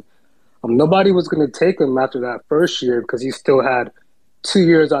season. Nobody was going to take him after that first year because he still had 2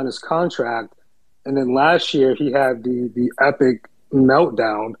 years on his contract. And then last year he had the epic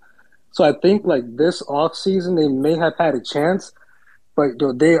meltdown. So I think like this offseason, they may have had a chance, but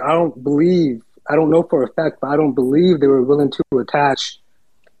I don't know for a fact, but I don't believe they were willing to attach,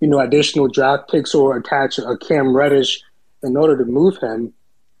 additional draft picks or attach a Cam Reddish in order to move him.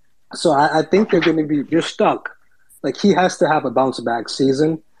 So I think they're stuck. Like he has to have a bounce back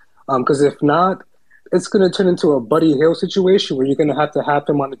season. Because if not, it's going to turn into a Buddy Hield situation where you're going to have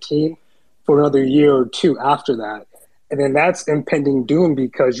him on the team for another year or two after that. And then that's impending doom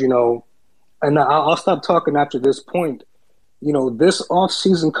because, and I'll stop talking after this point. This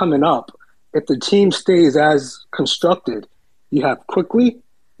offseason coming up, if the team stays as constructed, you have Quickly,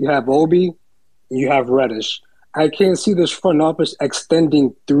 you have Obi, and you have Reddish. I can't see this front office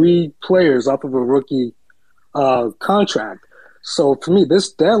extending 3 players off of a rookie contract. So for me,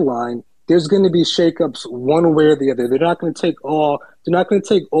 this deadline, there's going to be shakeups one way or the other. They're not going to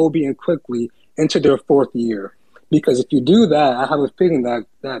take Obi and Quickly into their 4th year. Because if you do that, I have a feeling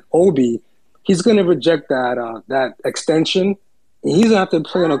that Obi, he's going to reject that extension, and he's going to have to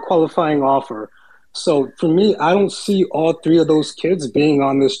play on a qualifying offer. So for me, I don't see all 3 of those kids being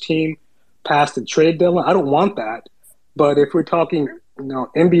on this team past the trade deadline. I don't want that. But if we're talking,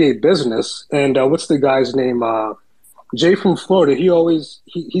 NBA business, and what's the guy's name? Jay from Florida.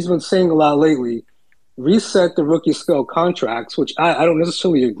 He's been saying a lot lately. Reset the rookie scale contracts, which I don't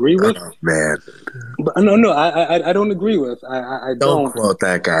necessarily agree with. Oh, man. But no, I don't agree with. I don't quote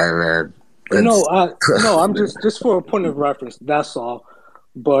that guy, man. No, I'm just for a point of reference. That's all.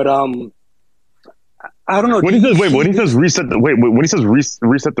 But I don't know. When he says reset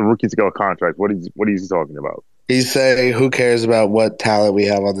the rookie scale contract, what is he talking about? He's saying, who cares about what talent we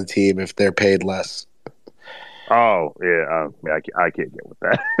have on the team if they're paid less? Oh, yeah. I can't get with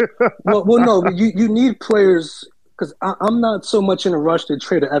that. well, no, you need players because I'm not so much in a rush to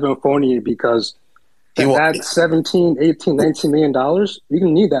trade Evan Fournier because That 17, 18, 19 million dollars, you're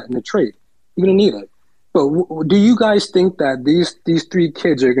going to need that in the trade. You're going to need it. But do you guys think that these three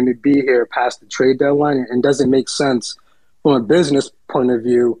kids are going to be here past the trade deadline, and does it make sense from a business point of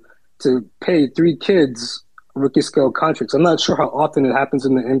view to pay three kids rookie scale contracts? I'm not sure how often it happens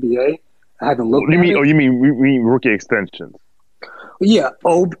in the NBA. I haven't looked at it. You mean rookie extensions? Yeah,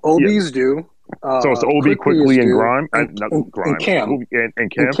 OBs do. So it's Obi, Quickly, and Grime, and Cam.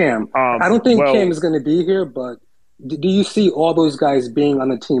 And Cam. I don't think Cam is going to be here, but do you see all those guys being on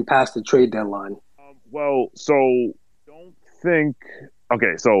the team past the trade deadline? So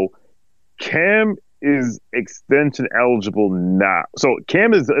Cam is extension eligible now. So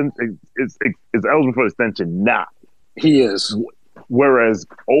Cam is eligible for extension now. He is. Whereas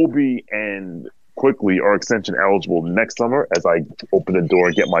Obi and Quickly are extension eligible next summer as I open the door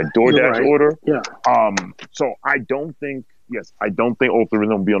and get my DoorDash order. Yeah. So I don't think all three of them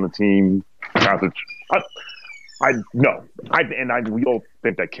will be on the team. We all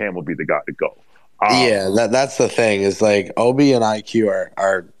think that Cam will be the guy to go. That's the thing is like Obi and IQ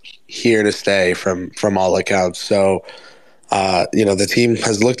are here to stay from all accounts. So, the team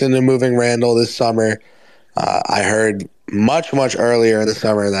has looked into moving Randall this summer. I heard much earlier in the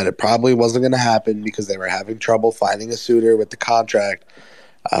summer that it probably wasn't going to happen because they were having trouble finding a suitor with the contract,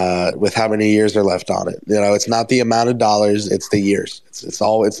 with how many years are left on it. It's not the amount of dollars, it's the years. It's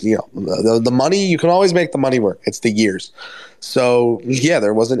the money, you can always make the money work. It's the years. So,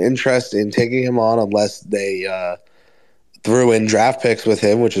 there wasn't interest in taking him on unless they threw in draft picks with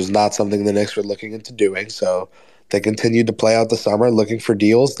him, which was not something the Knicks were looking into doing. So they continued to play out the summer looking for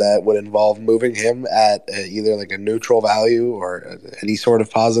deals that would involve moving him at either like a neutral value or any sort of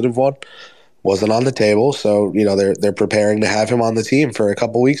positive one. Wasn't on the table. So, they're preparing to have him on the team for a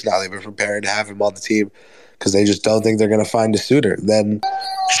couple weeks now. They've been preparing to have him on the team because they just don't think they're going to find a suitor. Then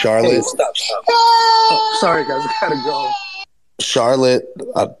Charlotte. Hey, stop. Oh, sorry, guys. I got to go. Charlotte,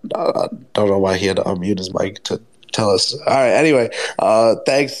 I don't know why he had to unmute his mic to tell us. All right. Anyway,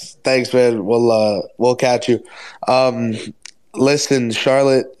 thanks, man. We'll catch you. Listen,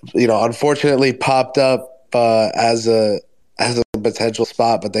 Charlotte, unfortunately popped up as a potential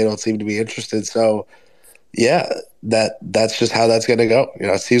spot, but they don't seem to be interested. So, that's just how that's going to go.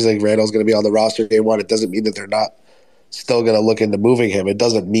 It seems like Randall's going to be on the roster day one. It doesn't mean that they're not still going to look into moving him. It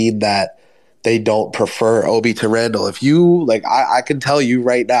doesn't mean that they don't prefer Obi to Randall. If you I can tell you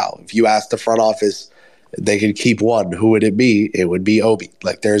right now, if you ask the front office, they could keep one. Who would it be? It would be Obi.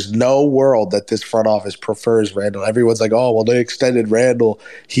 There's no world that this front office prefers Randall. Everyone's like, oh, well, they extended Randall.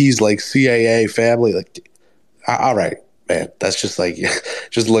 He's like CAA family. All right, man. That's just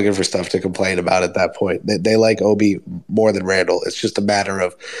just looking for stuff to complain about at that point. They like Obi more than Randall. It's just a matter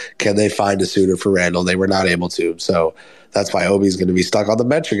of can they find a suitor for Randall? They were not able to. So that's why Obi's going to be stuck on the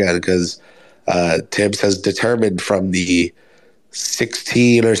bench again because Tibbs has determined from the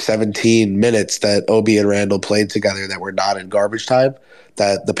 16 or 17 minutes that Obi and Randall played together that were not in garbage time,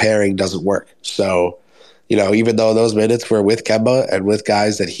 that the pairing doesn't work. So, even though those minutes were with Kemba and with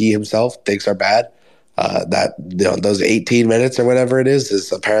guys that he himself thinks are bad, those 18 minutes or whatever it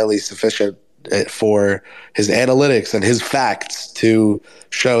is apparently sufficient for his analytics and his facts to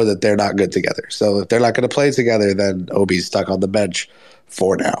show that they're not good together. So if they're not going to play together, then Obi's stuck on the bench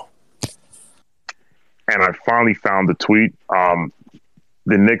for now. And I finally found the tweet.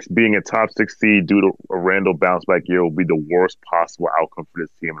 The Knicks being a top 6 seed due to a Randall bounce back year will be the worst possible outcome for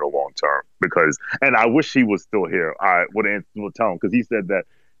this team in the long term. And I wish he was still here. I would tell him because he said that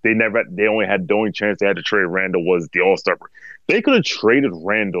the only chance they had to trade Randall was the All-Star break. They could have traded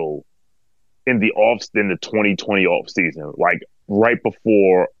Randall in the 2020 offseason, like right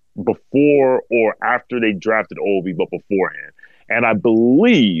before or after they drafted Obi, but beforehand. And I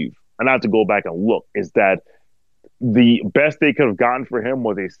believe, and I have to go back and look, is that the best they could have gotten for him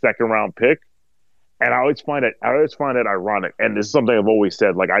was a second-round pick. And I always find that ironic. And this is something I've always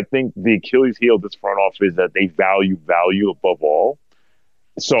said. I think the Achilles heel of this front office is that they value above all.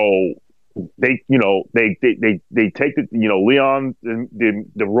 So they take the Leon,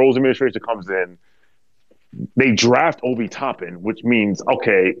 the Rose administration comes in, they draft Obi Toppin, which means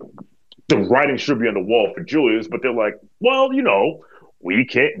okay, the writing should be on the wall for Julius, but they're like, well, we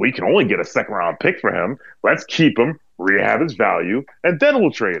can only get a second round pick for him. Let's keep him, rehab his value, and then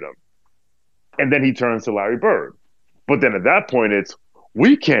we'll trade him. And then he turns to Larry Bird. But then at that point, it's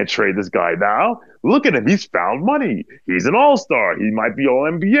we can't trade this guy now. Look at him; he's found money. He's an all-star. He might be all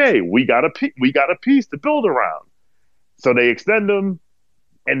NBA. We got a piece to build around. So they extend him,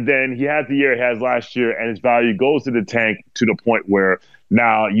 and then he has the year he has last year, and his value goes to the tank to the point where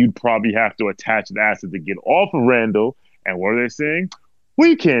now you'd probably have to attach an asset to get off of Randall. And what are they saying?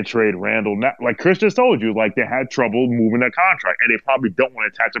 we can't trade Randall now. Like Chris just told you, like they had trouble moving that contract, and they probably don't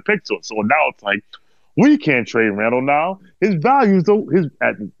want to attach a pick to it. So now it's like, we can't trade Randall now. His value is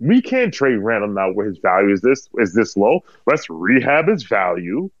we can't trade Randall now where his value is this low. Let's rehab his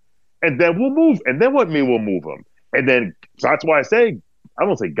value, and then we'll move. And then what mean we'll move him? And then so that's why I say, I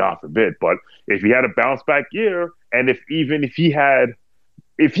don't say God forbid, but if he had a bounce back year, and if he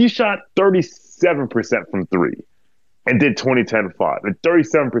shot 37% from three and did 20-10-5, and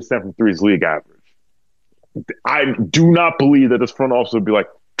 37% from three is league average, I do not believe that this front office would be like,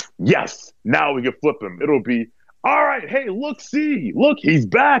 yes, now we can flip him. It'll be, all right, hey, look, he's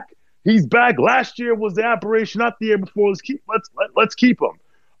back. He's back. Last year was the aberration, not the year before. Let's keep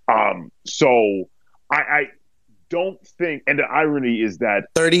him. So I don't think, and the irony is that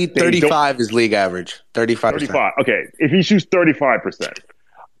 35 is league average. 35%. Okay, if he shoots 35%,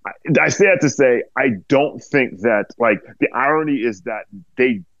 I say that to say I don't think that, like, the irony is that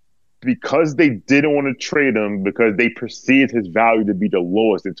because they didn't want to trade him because they perceived his value to be the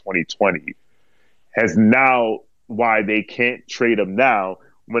lowest in 2020, has now why they can't trade him now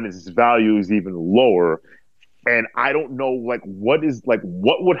when his value is even lower. And I don't know, like, what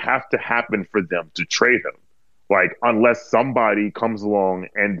would have to happen for them to trade him? Like, unless somebody comes along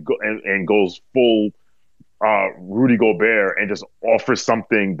and goes full Rudy Gobert and just offers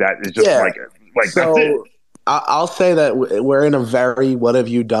something that is just like so, that's it. I'll say that we're in a very what have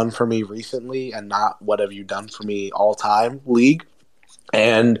you done for me recently and not what have you done for me all time league.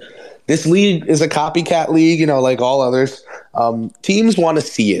 And this league is a copycat league, you know, like all others. Teams want to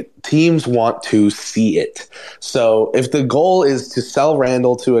see it. Teams want to see it. So if the goal is to sell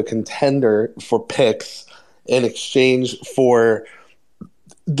Randall to a contender for picks in exchange for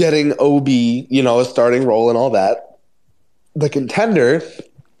getting OB, you know, a starting role and all that, the contender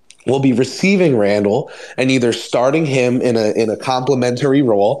will be receiving Randall and either starting him in a complementary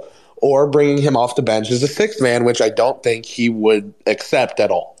role or bringing him off the bench as a sixth man, which I don't think he would accept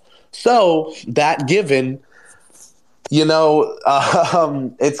at all. So that given, you know,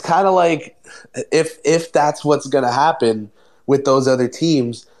 it's kind of like if that's what's going to happen with those other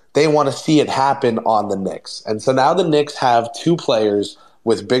teams, they want to see it happen on the Knicks. And so now the Knicks have two players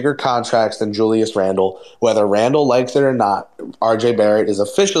with bigger contracts than Julius Randle. Whether Randle likes it or not, RJ Barrett is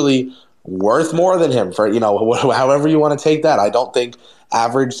officially worth more than him for, you know, however you want to take that. I don't think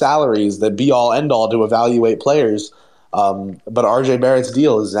average salaries the be all end all to evaluate players. But RJ Barrett's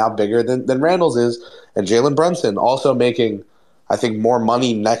deal is now bigger than Randle's is. And Jalen Brunson also making, I think, more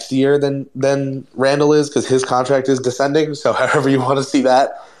money next year than Randle is because his contract is descending. So however you want to see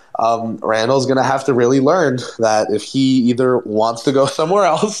that. Randall's going to have to really learn that if he either wants to go somewhere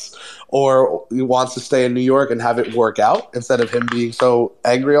else or he wants to stay in New York and have it work out instead of him being so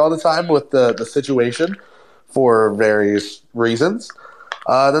angry all the time with the situation for various reasons,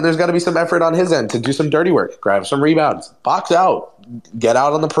 then there's got to be some effort on his end to do some dirty work, grab some rebounds, box out, get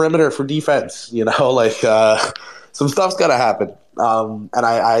out on the perimeter for defense. You know, like some stuff's got to happen. And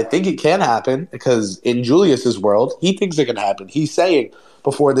I think it can happen because in Julius's world, he thinks it can happen. He's saying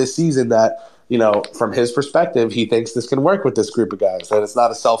before this season that, you know, from his perspective, he thinks this can work with this group of guys, that it's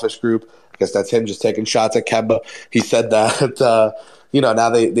not a selfish group. I guess that's him just taking shots at Kemba. He said that, you know,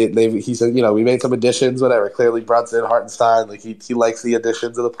 now he said, you know, we made some additions, whatever. Clearly Brunson, Hartenstein, like he likes the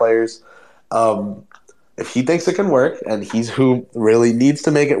additions of the players. If he thinks it can work and he's who really needs to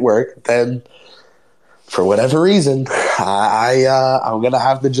make it work, then for whatever reason, I'm going to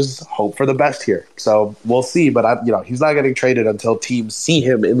have to just hope for the best here. So we'll see. But, you know, he's not getting traded until teams see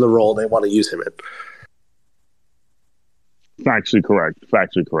him in the role they want to use him in. Factually correct.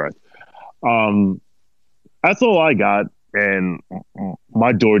 That's all I got. And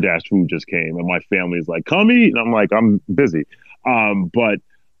my DoorDash food just came. And my family's like, come eat. And I'm like, I'm busy.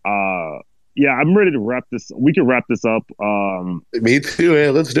 Yeah, I'm ready to wrap this. We can wrap this up. Me too.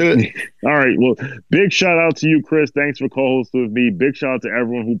 Yeah, let's do it. All right. Well, big shout out to you, Chris. Thanks for co-hosting with me. Big shout out to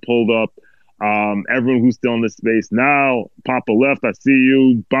everyone who pulled up. Everyone who's still in this space now. Papa Left, I see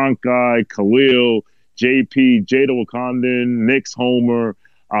you. Bankai, Khalil, JP, Jada Wakandan, Knicks Homer,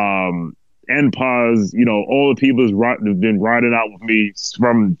 NPAS. You know, all the people who've been riding out with me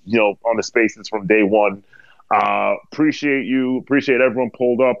from, you know, on the spaces from day one. Appreciate you. Appreciate everyone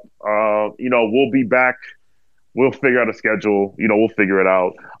pulled up. You know, we'll be back. We'll figure out a schedule. You know, we'll figure it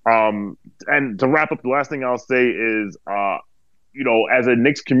out. And to wrap up, the last thing I'll say is, you know, as a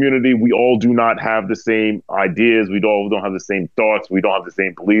Knicks community, we all do not have the same ideas. We all don't have the same thoughts. We don't have the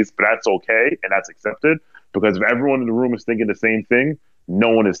same beliefs, but that's okay. And that's accepted because if everyone in the room is thinking the same thing, no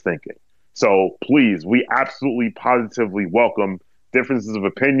one is thinking. So please, we absolutely positively welcome differences of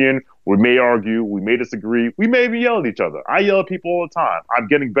opinion. We may argue, we may disagree, we may even yell at each other. I yell at people all the time. I'm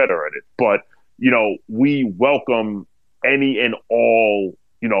getting better at it. But, we welcome any and all,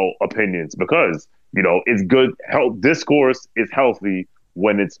 opinions because, it's good. Discourse is healthy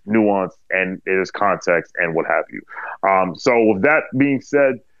when it's nuanced and there's context and what have you. So with that being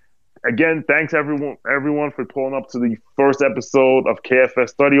said, again, thanks everyone for pulling up to the first episode of KFS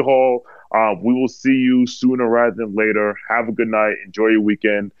Study Hall. We will see you sooner rather than later. Have a good night. Enjoy your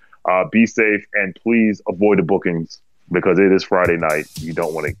weekend. Be safe, and please avoid the bookings because it is Friday night. You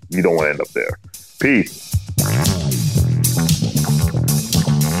don't want to end up there. Peace.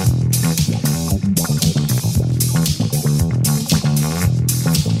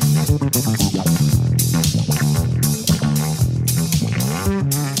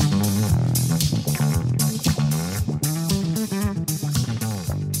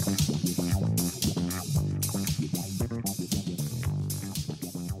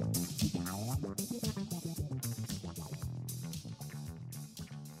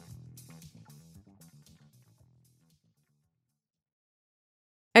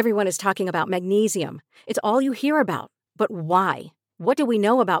 Everyone is talking about magnesium. It's all you hear about. But why? What do we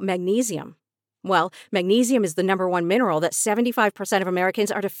know about magnesium? Well, magnesium is the number one mineral that 75% of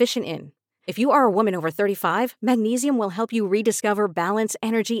Americans are deficient in. If you are a woman over 35, magnesium will help you rediscover balance,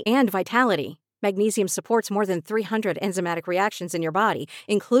 energy, and vitality. Magnesium supports more than 300 enzymatic reactions in your body,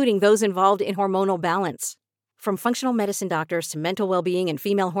 including those involved in hormonal balance. From functional medicine doctors to mental well-being and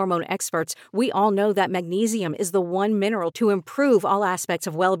female hormone experts, we all know that magnesium is the one mineral to improve all aspects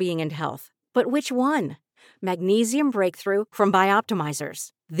of well-being and health. But which one? Magnesium Breakthrough from Bioptimizers,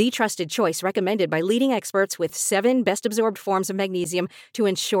 the trusted choice recommended by leading experts with 7 best-absorbed forms of magnesium to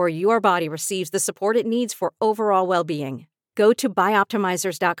ensure your body receives the support it needs for overall well-being. Go to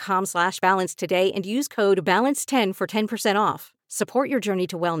bioptimizers.com/balance today and use code BALANCE10 for 10% off. Support your journey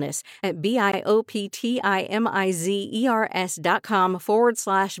to wellness at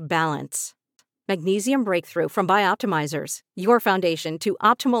bioptimizers.com/balance. Magnesium Breakthrough from Bioptimizers, your foundation to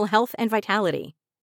optimal health and vitality.